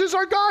fortress is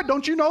our God.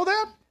 Don't you know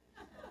that?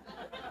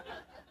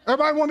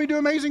 Everybody want me to do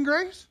Amazing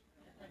Grace?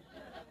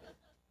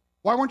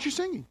 Why weren't you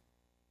singing?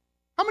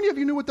 How many of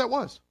you knew what that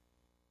was?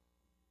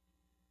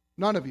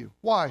 None of you.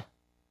 Why?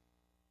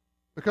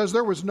 Because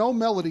there was no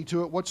melody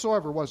to it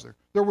whatsoever, was there?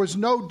 There was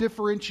no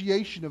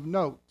differentiation of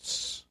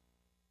notes.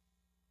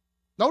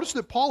 Notice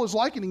that Paul is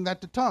likening that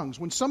to tongues.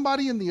 When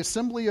somebody in the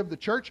assembly of the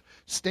church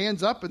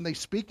stands up and they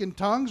speak in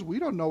tongues, we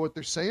don't know what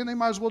they're saying. They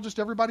might as well just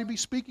everybody be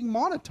speaking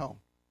monotone.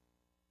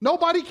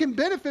 Nobody can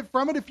benefit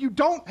from it if you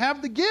don't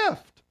have the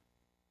gift.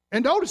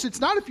 And notice, it's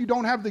not if you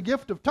don't have the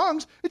gift of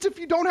tongues, it's if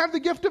you don't have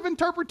the gift of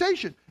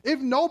interpretation. If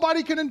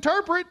nobody can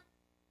interpret,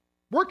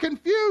 we're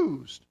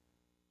confused.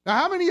 Now,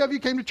 how many of you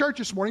came to church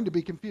this morning to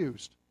be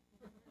confused?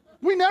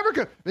 We never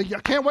could. I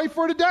can't wait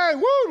for today.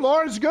 Woo,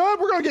 Lord, it's good.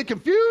 We're going to get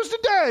confused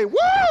today.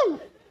 Woo!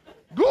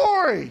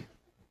 Glory.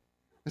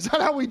 Is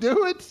that how we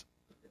do it?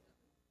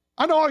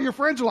 I know all your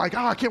friends are like,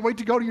 I can't wait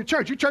to go to your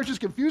church. Your church is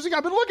confusing.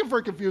 I've been looking for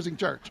a confusing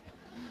church.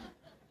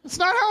 It's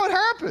not how it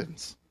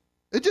happens.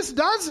 It just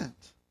doesn't.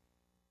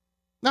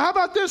 Now, how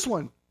about this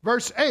one?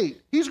 Verse 8.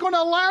 He's going to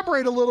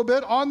elaborate a little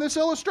bit on this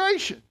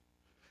illustration.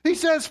 He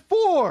says,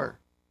 for.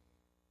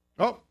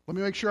 Oh, let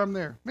me make sure I'm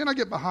there. Man, I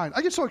get behind.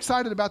 I get so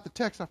excited about the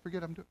text, I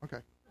forget I'm doing. Okay.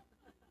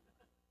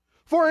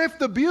 For if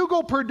the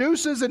bugle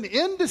produces an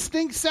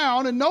indistinct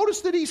sound, and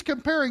notice that he's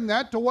comparing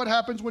that to what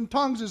happens when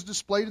tongues is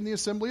displayed in the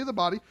assembly of the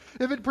body.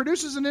 If it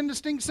produces an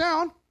indistinct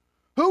sound,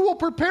 who will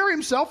prepare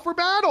himself for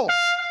battle?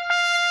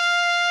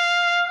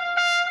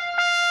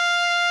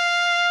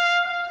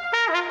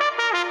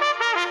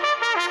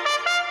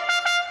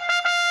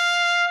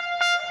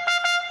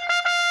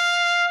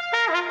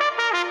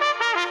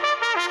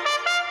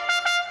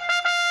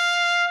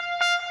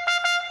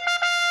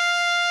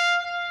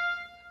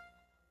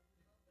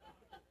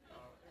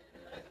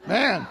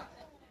 Man,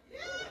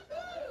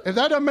 if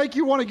that doesn't make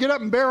you want to get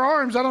up and bear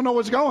arms, I don't know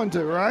what's going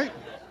to, right?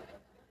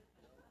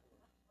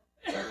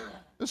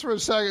 Just for a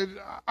second,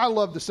 I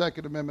love the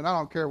Second Amendment. I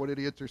don't care what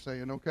idiots are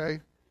saying, okay?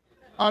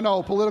 I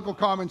know, political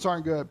comments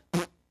aren't good.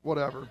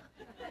 Whatever.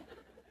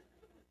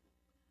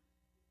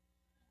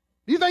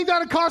 Do you think that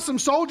would cost some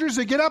soldiers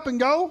to get up and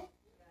go?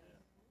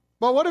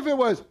 But what if it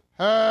was,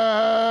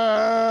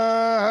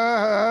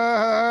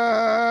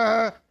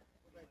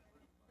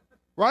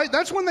 right?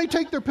 That's when they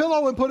take their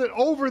pillow and put it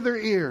over their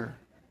ear.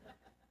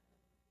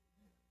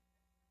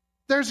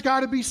 There's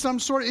got to be some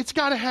sort of, it's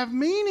got to have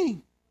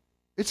meaning.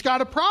 It's got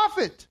to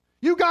profit.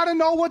 You got to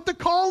know what the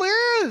call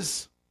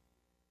is.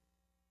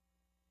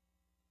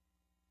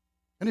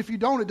 And if you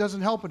don't, it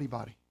doesn't help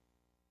anybody.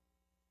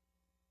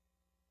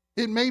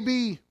 It may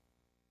be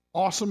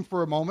awesome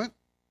for a moment.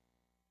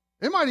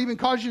 It might even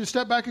cause you to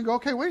step back and go,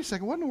 okay, wait a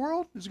second, what in the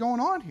world is going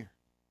on here?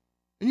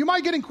 And you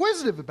might get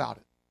inquisitive about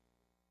it.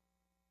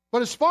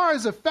 But as far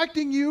as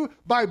affecting you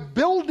by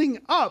building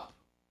up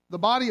the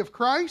body of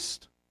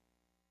Christ,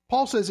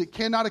 Paul says it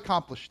cannot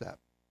accomplish that.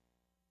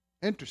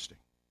 Interesting.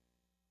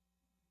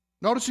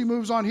 Notice he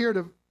moves on here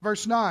to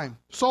verse 9.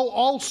 So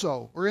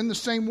also, or in the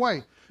same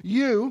way,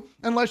 you,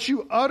 unless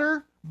you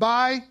utter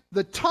by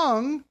the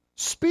tongue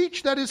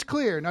speech that is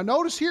clear. Now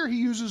notice here he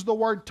uses the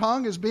word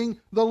tongue as being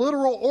the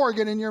literal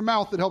organ in your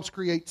mouth that helps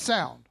create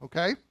sound.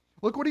 Okay?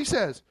 Look what he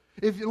says.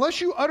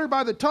 Unless you utter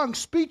by the tongue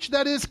speech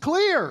that is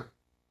clear,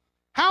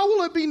 how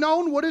will it be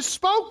known what is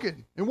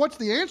spoken? And what's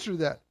the answer to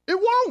that? It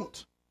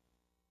won't.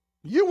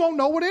 You won't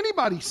know what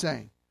anybody's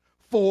saying.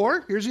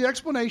 For, here's the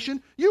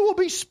explanation, you will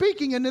be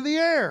speaking into the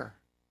air.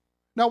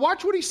 Now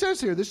watch what he says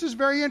here. This is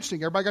very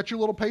interesting. Everybody got your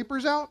little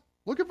papers out?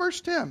 Look at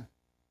verse 10.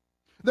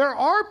 There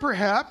are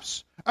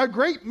perhaps a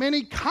great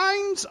many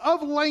kinds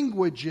of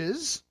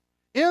languages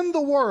in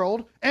the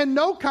world, and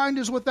no kind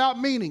is without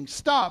meaning.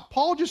 Stop.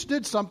 Paul just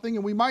did something,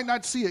 and we might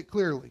not see it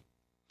clearly.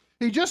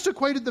 He just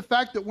equated the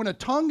fact that when a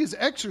tongue is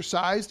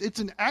exercised, it's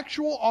an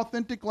actual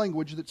authentic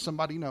language that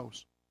somebody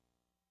knows.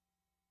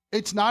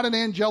 It's not an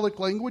angelic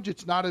language.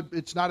 It's not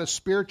a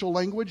spiritual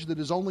language that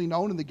is only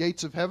known in the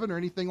gates of heaven or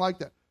anything like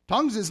that.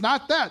 Tongues is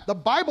not that. The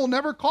Bible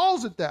never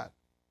calls it that.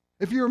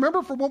 If you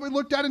remember from what we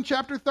looked at in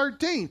chapter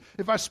 13,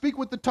 if I speak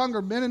with the tongue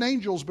of men and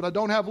angels, but I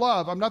don't have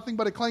love, I'm nothing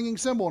but a clanging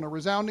cymbal and a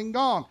resounding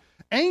gong.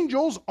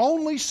 Angels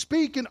only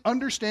speak in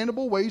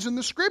understandable ways in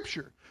the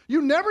Scripture.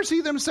 You never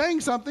see them saying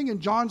something and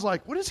John's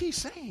like, what is he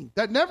saying?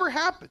 That never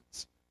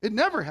happens. It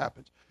never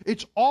happens.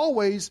 It's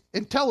always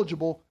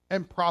intelligible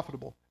and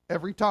profitable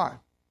every time.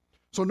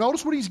 So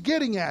notice what he's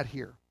getting at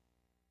here.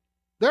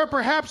 There are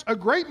perhaps a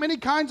great many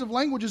kinds of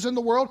languages in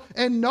the world,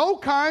 and no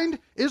kind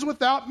is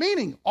without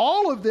meaning.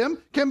 All of them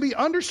can be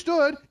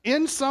understood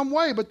in some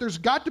way, but there's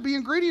got to be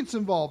ingredients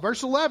involved.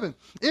 Verse 11,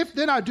 if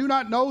then I do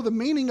not know the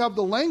meaning of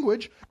the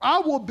language, I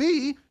will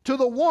be to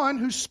the one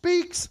who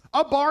speaks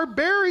a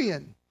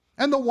barbarian,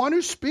 and the one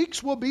who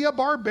speaks will be a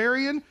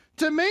barbarian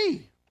to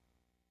me.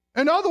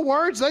 In other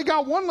words, they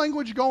got one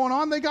language going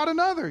on, they got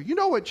another. You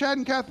know what Chad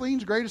and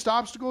Kathleen's greatest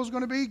obstacle is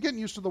going to be? Getting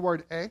used to the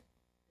word eh.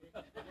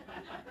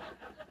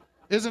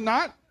 Is it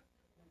not?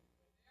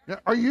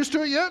 Are you used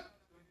to it yet?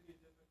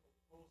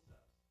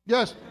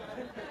 Yes.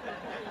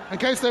 In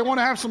case they want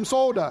to have some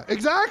soda.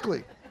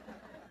 Exactly.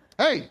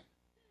 Hey,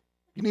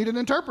 you need an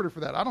interpreter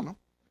for that. I don't know.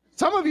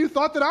 Some of you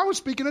thought that I was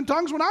speaking in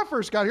tongues when I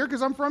first got here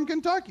because I'm from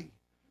Kentucky.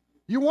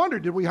 You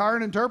wondered, did we hire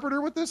an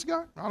interpreter with this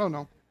guy? I don't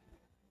know.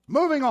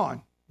 Moving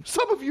on.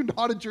 Some of you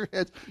nodded your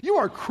heads. You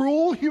are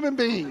cruel human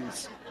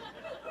beings.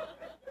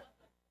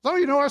 Some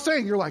of you know what I'm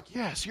saying. You're like,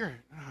 yes, you're...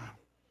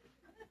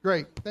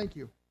 Great. Thank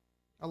you.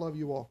 I love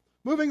you all.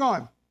 Moving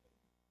on.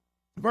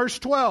 Verse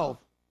 12.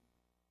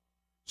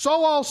 So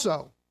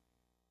also,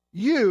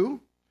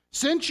 you,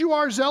 since you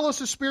are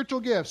zealous of spiritual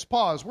gifts.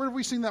 Pause. Where have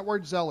we seen that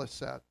word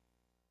zealous at?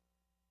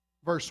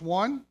 Verse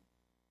 1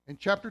 and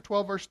chapter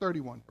 12, verse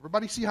 31.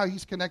 Everybody see how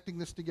he's connecting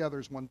this together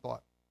as one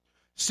thought.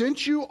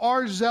 Since you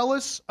are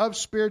zealous of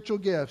spiritual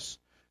gifts,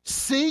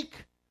 seek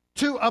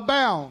to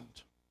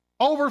abound,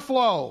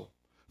 overflow,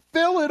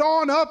 fill it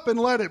on up and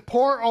let it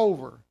pour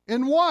over.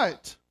 In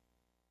what?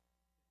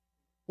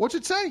 What's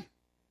it say?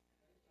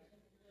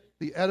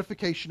 The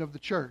edification of the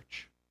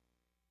church.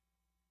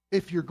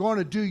 If you're going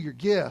to do your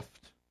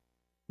gift,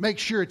 make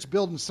sure it's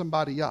building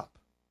somebody up.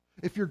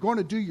 If you're going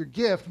to do your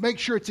gift, make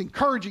sure it's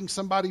encouraging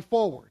somebody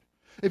forward.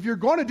 If you're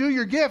going to do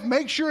your gift,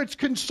 make sure it's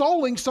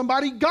consoling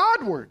somebody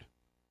Godward.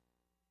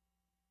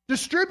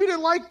 Distribute it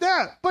like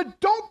that. But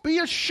don't be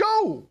a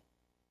show.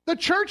 The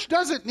church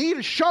doesn't need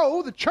a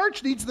show. The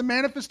church needs the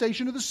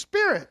manifestation of the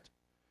Spirit.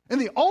 And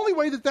the only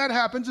way that that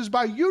happens is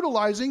by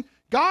utilizing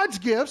God's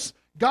gifts,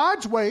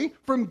 God's way,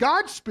 from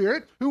God's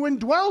Spirit, who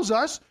indwells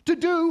us to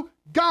do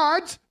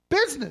God's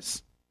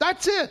business.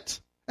 That's it.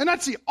 And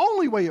that's the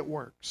only way it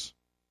works.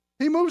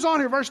 He moves on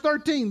here, verse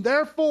 13.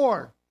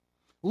 Therefore,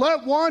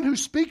 let one who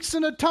speaks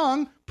in a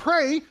tongue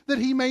pray that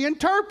he may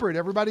interpret.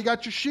 Everybody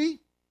got your sheet?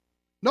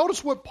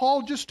 Notice what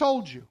Paul just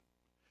told you.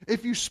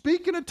 If you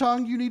speak in a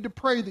tongue, you need to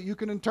pray that you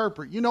can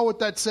interpret. You know what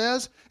that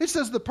says? It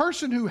says the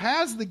person who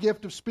has the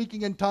gift of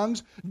speaking in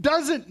tongues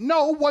doesn't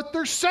know what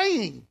they're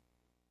saying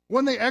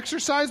when they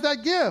exercise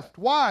that gift.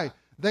 Why?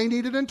 They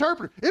need an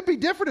interpreter. It'd be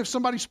different if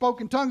somebody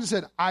spoke in tongues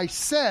and said, I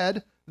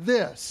said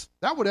this.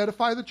 That would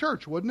edify the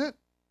church, wouldn't it?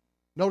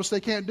 Notice they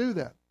can't do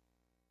that.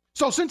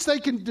 So since they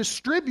can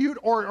distribute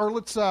or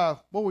let's, what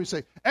would we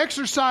say,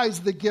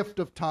 exercise the gift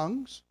of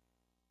tongues,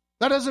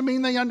 that doesn't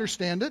mean they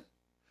understand it.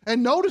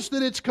 And notice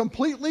that it's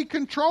completely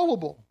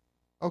controllable.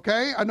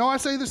 Okay? I know I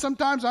say this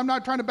sometimes. I'm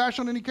not trying to bash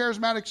on any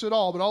charismatics at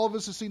all, but all of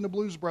us have seen the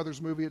Blues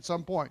Brothers movie at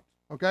some point.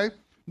 Okay?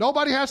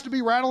 Nobody has to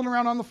be rattling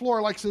around on the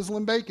floor like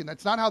sizzling bacon.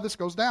 That's not how this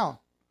goes down.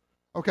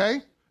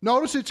 Okay?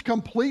 Notice it's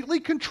completely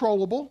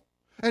controllable.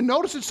 And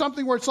notice it's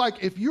something where it's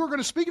like, if you're going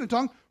to speak in a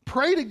tongue,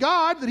 pray to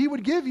God that He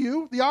would give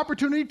you the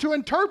opportunity to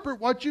interpret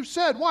what you've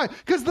said. Why?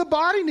 Because the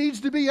body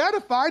needs to be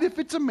edified if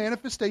it's a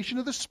manifestation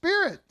of the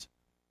Spirit.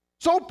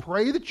 So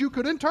pray that you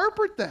could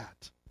interpret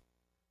that.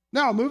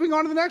 Now, moving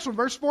on to the next one,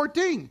 verse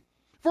 14.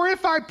 For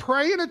if I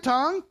pray in a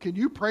tongue, can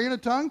you pray in a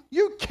tongue?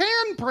 You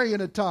can pray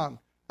in a tongue.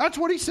 That's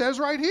what he says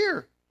right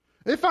here.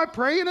 If I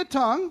pray in a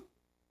tongue,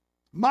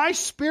 my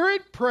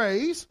spirit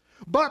prays,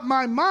 but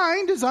my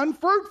mind is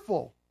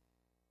unfruitful.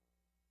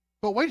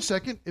 But wait a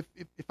second,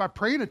 if I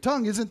pray in a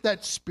tongue, isn't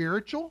that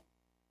spiritual?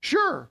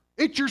 Sure,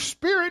 It's your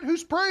spirit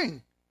who's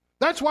praying.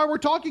 That's why we're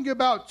talking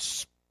about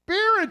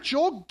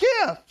spiritual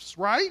gifts,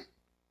 right?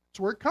 That's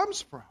where it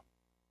comes from.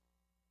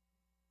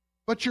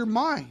 But your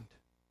mind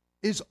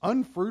is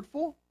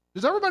unfruitful.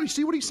 Does everybody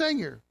see what he's saying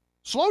here?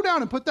 Slow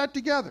down and put that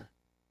together.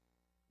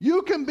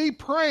 You can be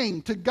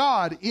praying to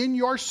God in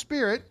your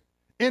spirit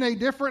in a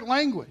different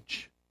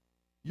language.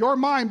 Your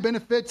mind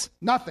benefits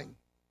nothing.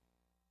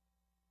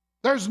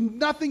 There's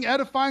nothing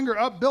edifying or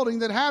upbuilding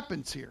that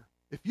happens here.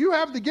 If you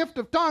have the gift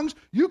of tongues,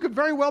 you could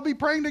very well be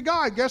praying to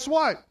God. Guess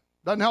what?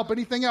 Doesn't help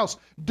anything else.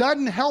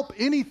 Doesn't help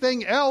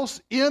anything else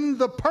in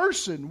the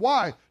person.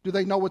 Why? Do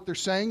they know what they're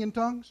saying in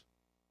tongues?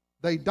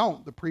 They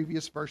don't. The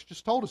previous verse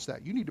just told us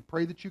that. You need to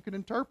pray that you can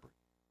interpret.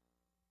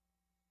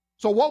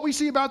 So what we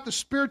see about the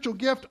spiritual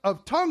gift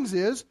of tongues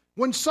is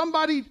when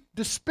somebody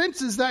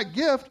dispenses that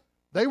gift,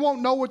 they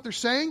won't know what they're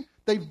saying.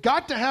 They've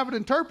got to have an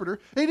interpreter.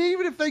 And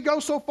even if they go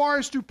so far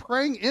as to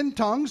praying in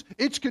tongues,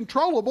 it's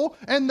controllable,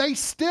 and they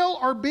still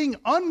are being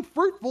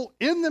unfruitful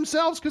in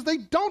themselves because they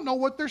don't know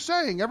what they're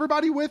saying.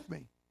 Everybody with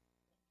me?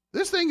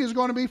 This thing is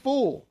going to be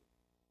full.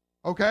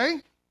 Okay?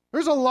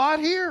 There's a lot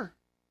here.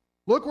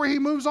 Look where he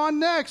moves on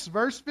next.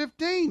 Verse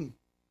 15.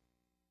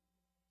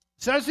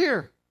 It says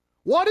here,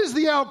 what is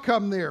the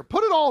outcome there?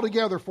 Put it all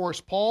together for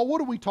us, Paul.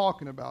 What are we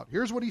talking about?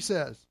 Here's what he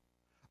says.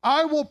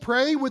 I will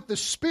pray with the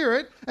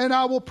Spirit, and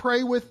I will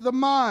pray with the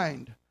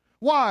mind.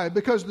 Why?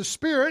 Because the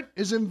Spirit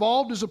is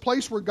involved as a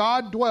place where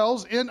God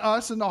dwells in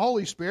us in the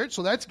Holy Spirit,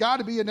 so that's got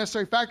to be a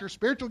necessary factor.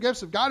 Spiritual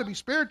gifts have got to be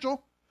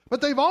spiritual,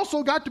 but they've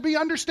also got to be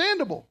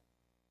understandable.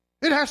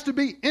 It has to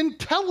be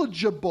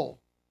intelligible.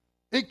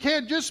 It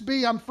can't just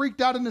be, I'm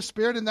freaked out in the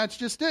Spirit, and that's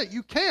just it.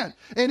 You can't.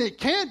 And it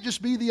can't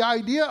just be the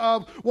idea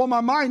of, well,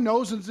 my mind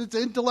knows it's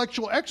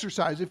intellectual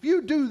exercise. If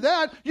you do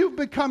that, you've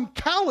become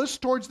callous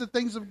towards the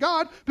things of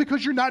God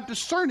because you're not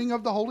discerning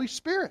of the Holy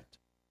Spirit.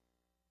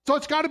 So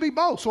it's got to be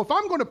both. So if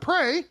I'm going to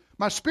pray,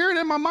 my spirit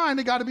and my mind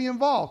have got to be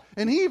involved.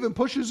 And he even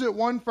pushes it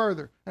one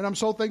further. And I'm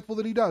so thankful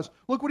that he does.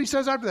 Look what he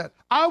says after that.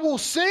 I will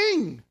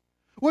sing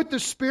with the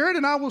Spirit,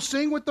 and I will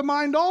sing with the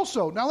mind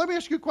also. Now, let me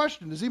ask you a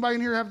question. Does anybody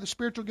in here have the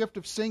spiritual gift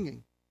of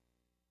singing?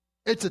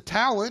 It's a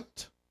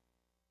talent.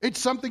 It's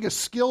something, a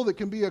skill that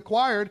can be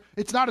acquired.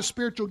 It's not a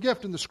spiritual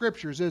gift in the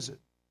Scriptures, is it?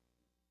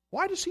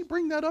 Why does he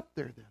bring that up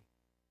there then?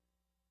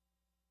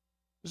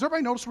 Does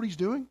everybody notice what he's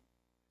doing?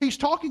 He's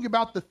talking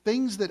about the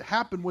things that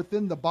happen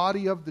within the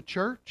body of the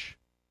church.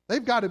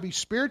 They've got to be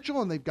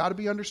spiritual and they've got to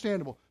be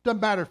understandable. Doesn't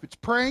matter if it's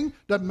praying,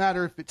 doesn't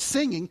matter if it's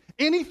singing.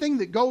 Anything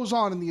that goes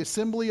on in the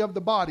assembly of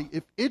the body,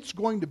 if it's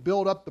going to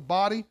build up the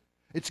body,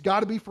 it's got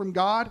to be from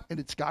God and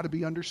it's got to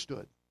be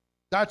understood.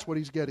 That's what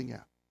he's getting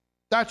at.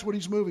 That's what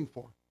he's moving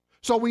for.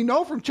 So we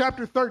know from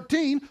chapter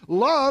 13,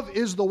 love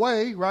is the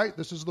way, right?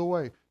 This is the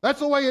way. That's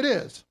the way it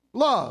is.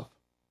 Love.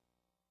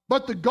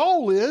 But the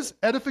goal is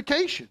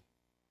edification.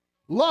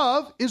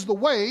 Love is the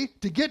way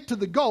to get to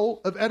the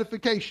goal of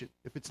edification.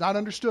 If it's not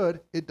understood,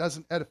 it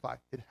doesn't edify.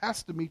 It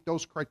has to meet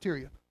those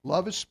criteria.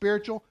 Love is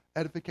spiritual,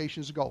 edification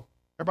is the goal.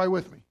 Everybody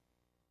with me?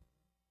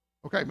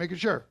 Okay, making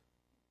sure.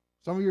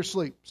 Some of you are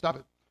asleep. Stop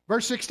it.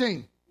 Verse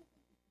 16.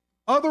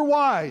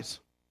 Otherwise,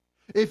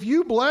 if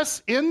you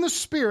bless in the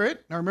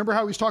Spirit, now remember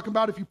how he's talking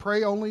about if you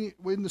pray only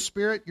in the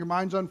Spirit, your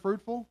mind's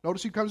unfruitful?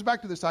 Notice he comes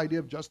back to this idea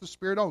of just the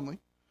Spirit only.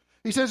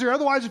 He says here,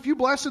 otherwise, if you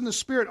bless in the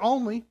Spirit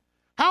only,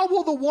 how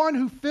will the one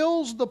who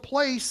fills the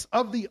place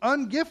of the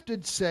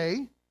ungifted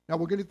say, now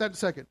we'll get at that in a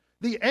second,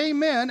 the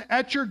amen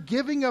at your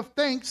giving of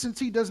thanks, since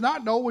he does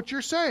not know what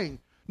you're saying?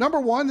 Number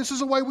one, this is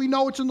the way we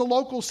know it's in the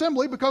local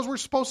assembly because we're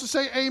supposed to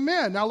say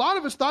amen. Now, a lot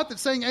of us thought that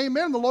saying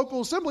amen in the local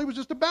assembly was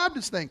just a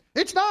Baptist thing.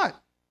 It's not.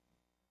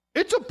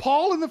 It's a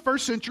Paul in the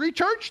first century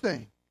church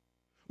thing.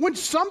 When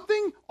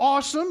something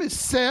awesome is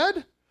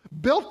said,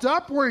 built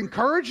up, we're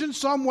encouraged in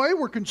some way,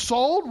 we're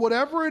consoled,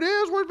 whatever it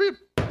is,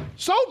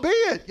 so be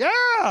it.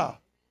 Yeah.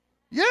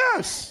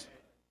 Yes.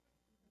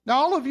 Now,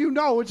 all of you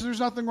know there's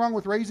nothing wrong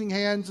with raising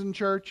hands in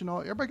church and all.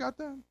 Everybody got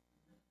that?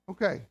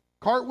 Okay.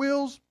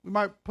 Cartwheels, we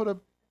might put a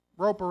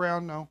rope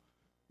around, no.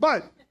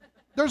 But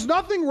there's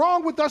nothing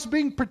wrong with us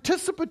being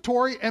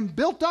participatory and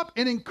built up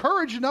and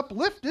encouraged and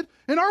uplifted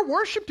in our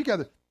worship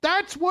together.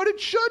 That's what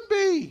it should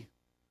be.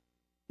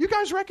 You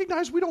guys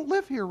recognize we don't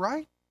live here,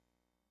 right?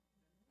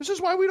 This is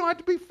why we don't have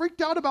to be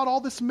freaked out about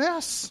all this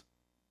mess.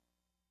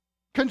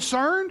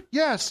 Concerned?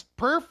 Yes.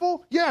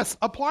 Prayerful? Yes.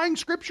 Applying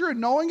Scripture and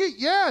knowing it?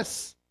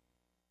 Yes.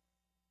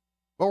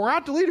 But we're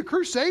out to lead a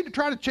crusade to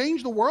try to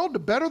change the world, to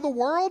better the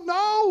world?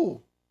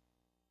 No.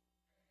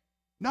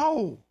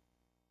 No.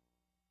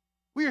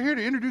 We are here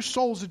to introduce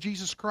souls to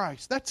Jesus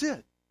Christ. That's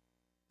it.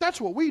 That's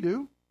what we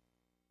do.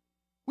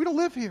 We don't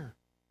live here.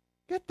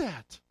 Get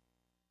that.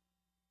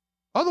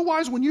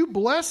 Otherwise, when you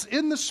bless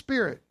in the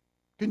Spirit,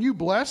 can you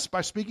bless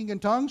by speaking in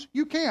tongues?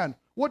 You can.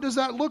 What does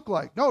that look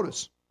like?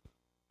 Notice.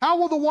 How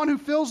will the one who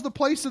fills the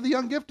place of the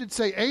ungifted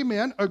say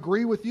amen,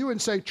 agree with you,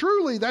 and say,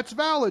 truly, that's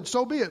valid,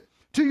 so be it,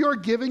 to your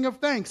giving of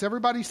thanks?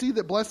 Everybody see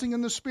that blessing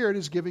in the Spirit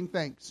is giving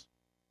thanks.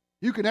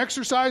 You can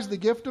exercise the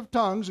gift of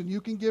tongues, and you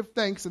can give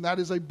thanks, and that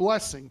is a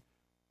blessing.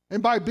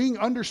 And by being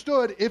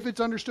understood, if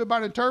it's understood by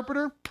an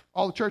interpreter,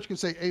 all the church can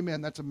say,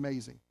 amen, that's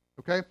amazing.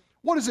 Okay?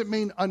 What does it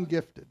mean,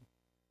 ungifted?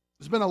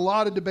 There's been a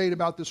lot of debate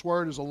about this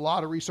word. There's a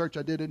lot of research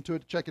I did into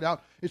it to check it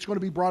out. It's going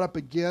to be brought up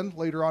again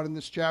later on in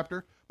this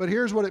chapter. But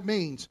here's what it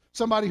means.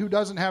 Somebody who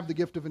doesn't have the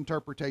gift of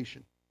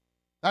interpretation.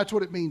 That's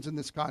what it means in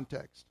this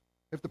context.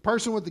 If the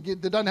person that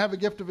doesn't have a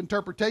gift of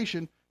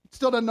interpretation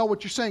still doesn't know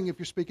what you're saying if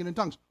you're speaking in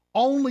tongues.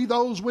 Only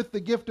those with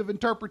the gift of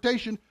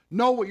interpretation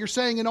know what you're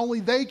saying, and only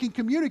they can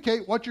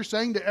communicate what you're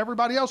saying to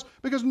everybody else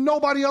because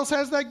nobody else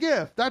has that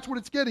gift. That's what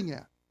it's getting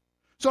at.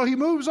 So he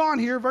moves on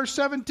here, verse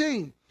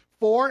 17.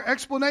 For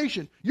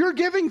explanation. You're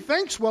giving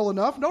thanks well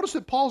enough. Notice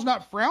that Paul's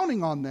not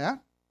frowning on that.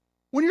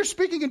 When you're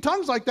speaking in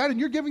tongues like that and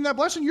you're giving that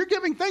blessing, you're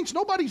giving thanks.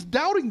 Nobody's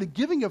doubting the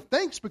giving of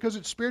thanks because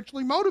it's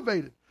spiritually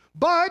motivated.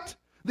 But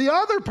the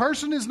other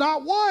person is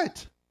not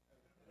what?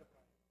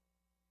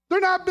 They're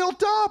not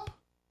built up.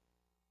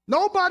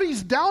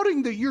 Nobody's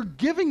doubting that you're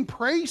giving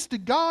praise to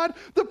God.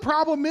 The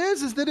problem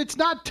is that it's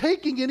not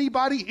taking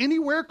anybody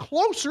anywhere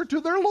closer to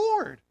their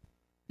Lord.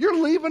 You're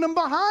leaving them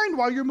behind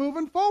while you're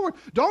moving forward.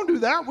 Don't do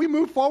that. We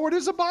move forward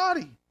as a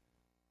body.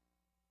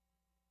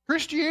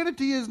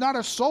 Christianity is not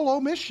a solo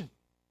mission.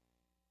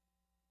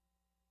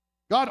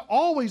 God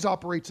always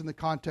operates in the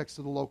context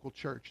of the local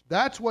church.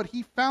 That's what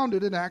he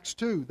founded in Acts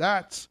 2.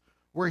 That's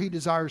where he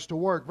desires to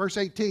work. Verse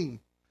 18.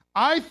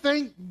 I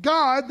thank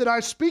God that I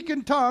speak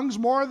in tongues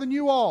more than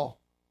you all.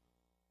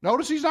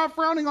 Notice he's not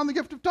frowning on the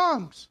gift of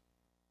tongues.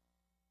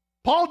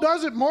 Paul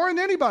does it more than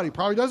anybody.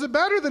 Probably does it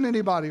better than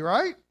anybody,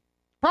 right?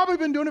 Probably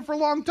been doing it for a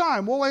long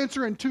time. We'll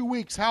answer in 2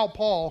 weeks how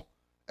Paul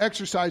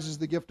exercises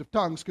the gift of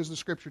tongues because the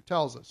scripture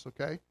tells us,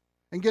 okay?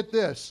 And get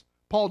this,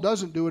 Paul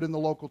doesn't do it in the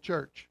local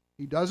church.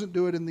 He doesn't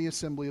do it in the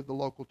assembly of the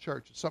local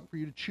church. It's something for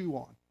you to chew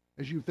on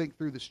as you think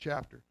through this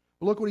chapter.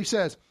 But look what he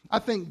says. I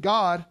thank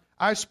God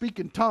I speak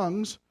in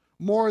tongues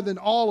more than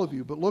all of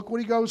you. But look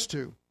what he goes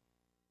to.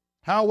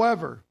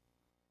 However,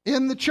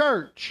 in the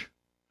church,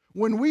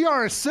 when we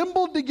are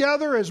assembled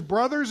together as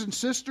brothers and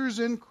sisters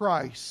in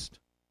Christ,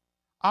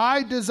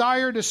 I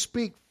desire to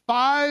speak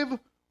 5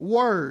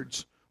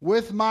 words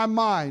with my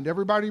mind.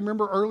 Everybody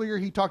remember earlier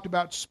he talked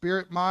about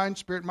spirit, mind.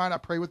 Spirit, mind, I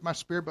pray with my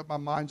spirit, but my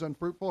mind's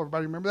unfruitful.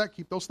 Everybody remember that?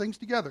 Keep those things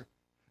together.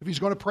 If he's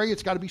going to pray,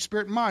 it's got to be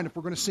spirit and mind. If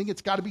we're going to sing,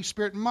 it's got to be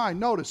spirit and mind.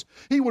 Notice,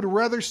 he would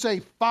rather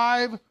say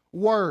 5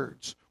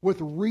 words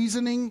with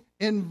reasoning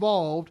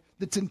involved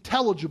that's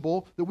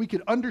intelligible, that we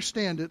could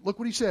understand it. Look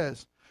what he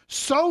says.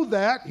 So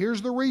that,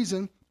 here's the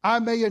reason, I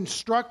may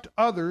instruct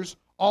others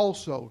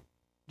also.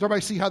 Does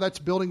everybody see how that's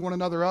building one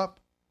another up?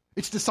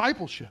 It's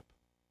discipleship.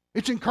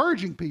 It's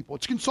encouraging people.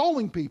 It's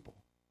consoling people.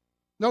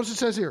 Notice it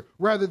says here,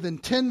 rather than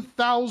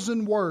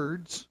 10,000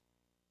 words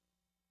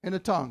in a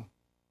tongue.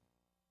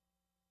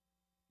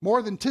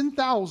 More than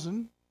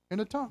 10,000 in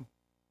a tongue.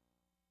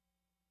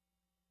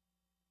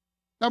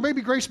 Now,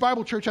 maybe Grace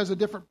Bible Church has a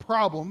different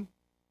problem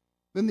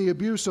than the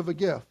abuse of a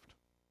gift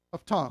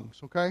of tongues,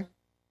 okay?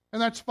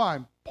 And that's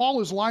fine.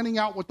 Paul is lining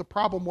out what the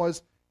problem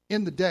was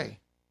in the day.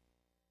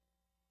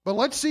 But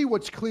let's see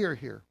what's clear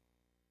here.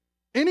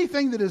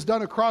 Anything that is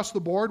done across the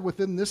board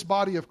within this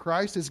body of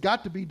Christ has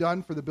got to be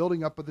done for the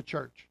building up of the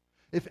church.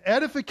 If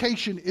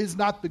edification is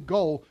not the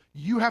goal,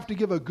 you have to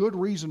give a good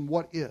reason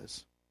what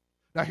is.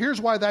 Now,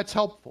 here's why that's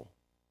helpful.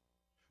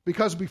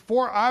 Because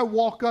before I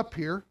walk up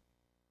here,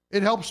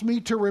 it helps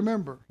me to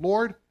remember,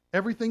 Lord,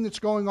 everything that's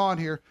going on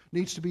here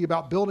needs to be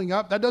about building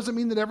up. That doesn't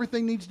mean that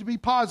everything needs to be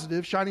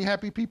positive, shiny,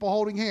 happy people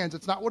holding hands.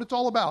 It's not what it's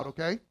all about,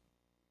 okay?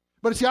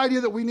 But it's the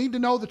idea that we need to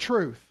know the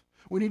truth.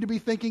 We need to be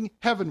thinking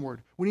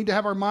heavenward. We need to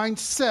have our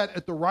minds set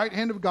at the right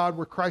hand of God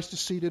where Christ is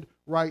seated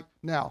right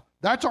now.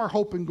 That's our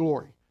hope and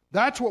glory.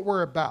 That's what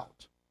we're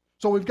about.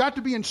 So we've got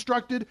to be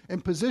instructed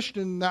and positioned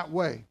in that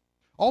way.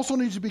 Also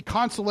needs to be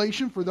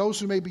consolation for those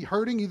who may be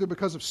hurting either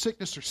because of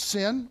sickness or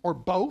sin or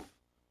both.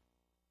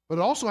 But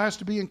it also has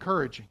to be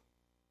encouraging.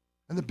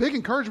 And the big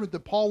encouragement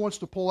that Paul wants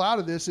to pull out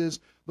of this is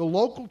the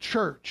local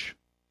church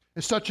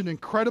is such an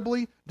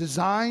incredibly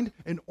designed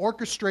and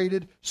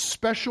orchestrated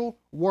special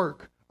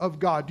work of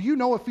God. Do you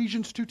know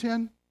Ephesians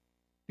 2:10?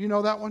 Do you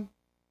know that one?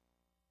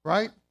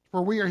 Right?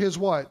 For we are his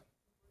what?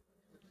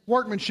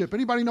 Workmanship.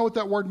 Anybody know what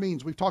that word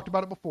means? We've talked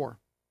about it before.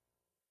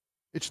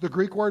 It's the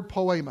Greek word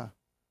poema.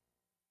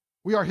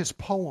 We are his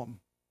poem.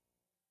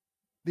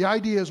 The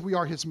idea is we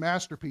are his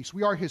masterpiece.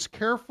 We are his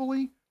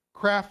carefully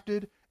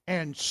crafted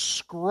and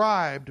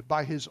scribed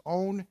by his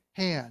own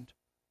hand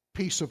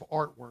piece of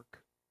artwork.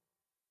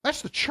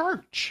 That's the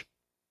church.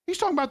 He's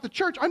talking about the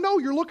church. I know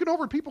you're looking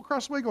over at people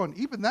across the way going,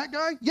 even that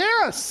guy?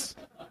 Yes!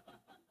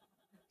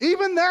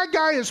 Even that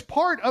guy is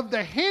part of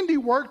the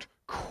handiwork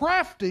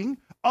crafting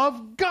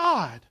of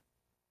God.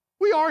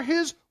 We are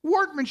his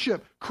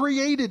workmanship,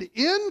 created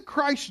in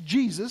Christ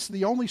Jesus,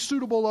 the only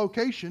suitable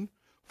location,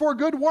 for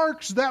good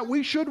works that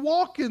we should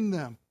walk in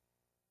them.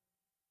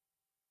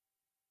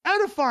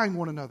 Edifying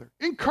one another,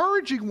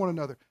 encouraging one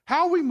another,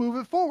 how we move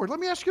it forward. Let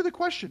me ask you the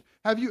question.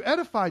 Have you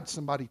edified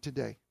somebody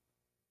today?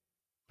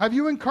 Have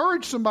you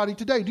encouraged somebody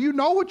today? Do you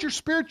know what your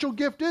spiritual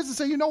gift is and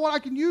say, you know what, I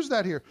can use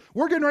that here?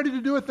 We're getting ready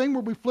to do a thing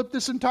where we flip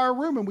this entire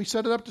room and we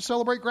set it up to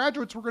celebrate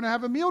graduates. We're going to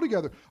have a meal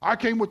together. I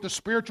came with the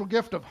spiritual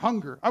gift of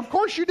hunger. Of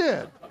course you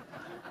did.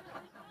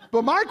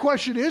 But my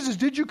question is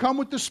did you come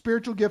with the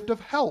spiritual gift of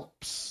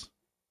helps?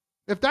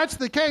 If that's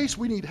the case,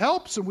 we need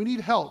helps and we need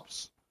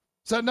helps.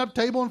 Setting up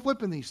table and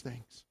flipping these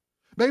things.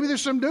 Maybe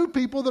there's some new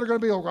people that are going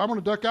to be like, I'm going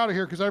to duck out of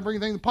here because I bring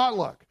anything to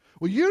potluck.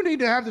 Well, you need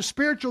to have the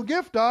spiritual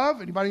gift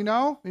of, anybody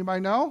know?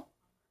 Anybody know?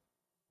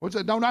 What's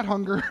that? No, not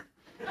hunger.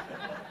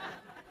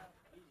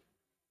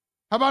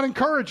 How about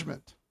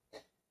encouragement?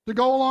 To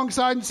go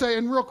alongside and say,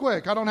 and real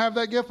quick, I don't have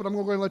that gift, but I'm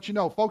going to go and let you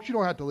know. Folks, you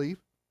don't have to leave.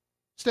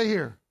 Stay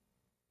here.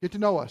 Get to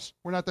know us.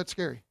 We're not that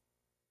scary.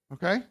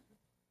 Okay?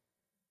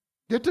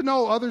 Get to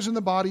know others in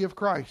the body of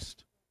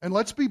Christ. And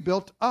let's be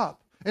built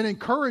up and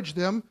encourage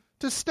them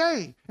to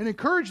stay and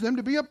encourage them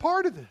to be a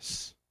part of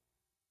this.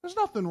 There's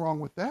nothing wrong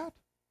with that.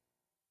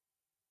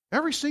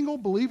 Every single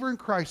believer in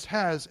Christ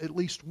has at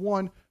least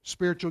one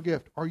spiritual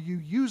gift. Are you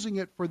using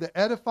it for the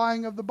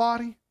edifying of the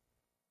body?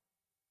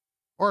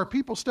 Or are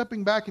people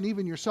stepping back and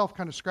even yourself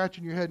kind of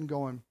scratching your head and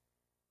going,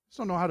 I just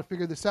don't know how to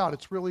figure this out.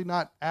 It's really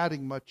not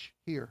adding much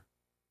here.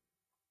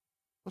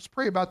 Let's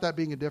pray about that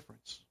being a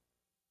difference.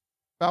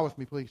 Bow with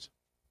me, please.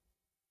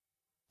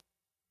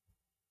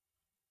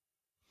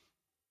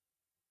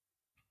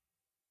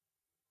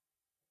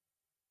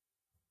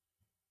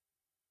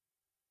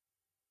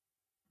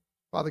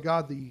 Father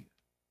God, the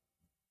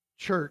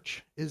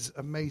church is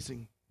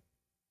amazing.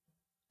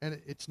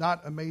 And it's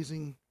not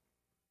amazing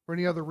for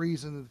any other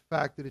reason than the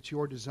fact that it's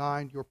your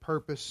design, your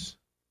purpose,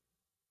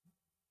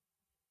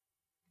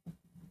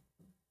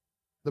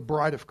 the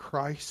bride of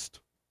Christ,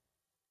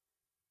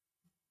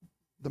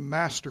 the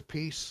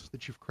masterpiece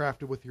that you've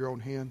crafted with your own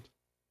hand.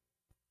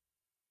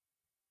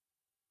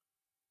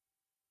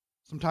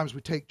 Sometimes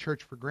we take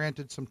church for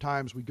granted.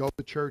 Sometimes we go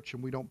to church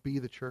and we don't be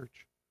the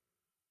church.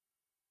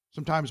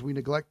 Sometimes we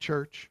neglect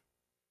church.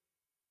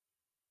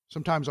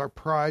 Sometimes our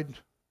pride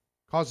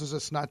causes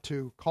us not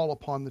to call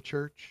upon the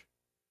church.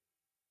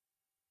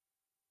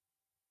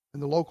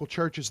 And the local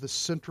church is the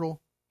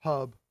central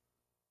hub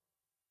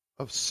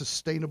of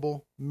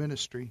sustainable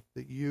ministry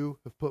that you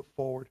have put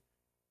forward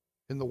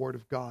in the Word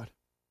of God.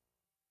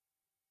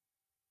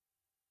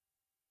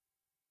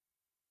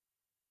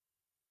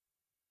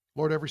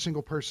 Lord, every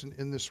single person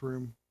in this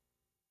room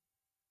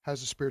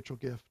has a spiritual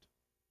gift,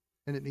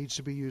 and it needs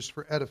to be used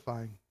for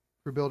edifying,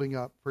 for building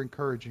up, for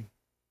encouraging,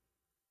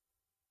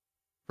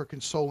 for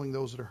consoling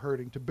those that are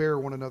hurting, to bear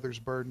one another's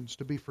burdens,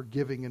 to be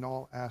forgiving in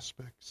all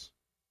aspects,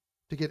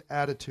 to get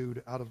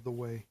attitude out of the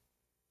way.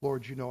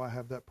 Lord, you know I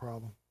have that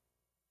problem.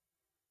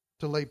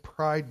 To lay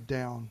pride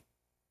down,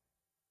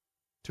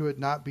 to it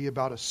not be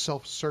about a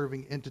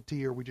self-serving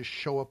entity or we just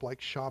show up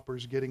like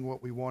shoppers getting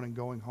what we want and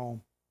going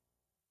home.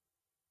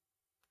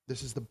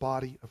 This is the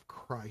body of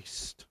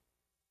Christ.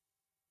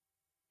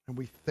 And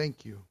we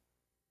thank you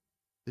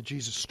that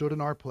Jesus stood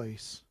in our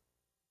place,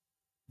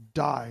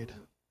 died,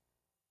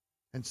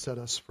 and set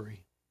us free.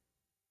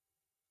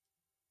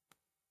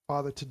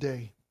 Father,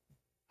 today,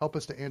 help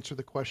us to answer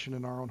the question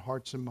in our own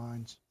hearts and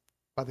minds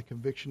by the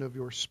conviction of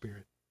your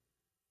Spirit.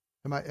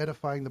 Am I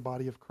edifying the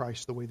body of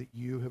Christ the way that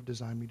you have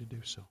designed me to do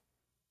so?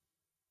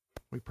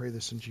 We pray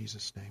this in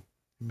Jesus' name.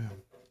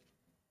 Amen.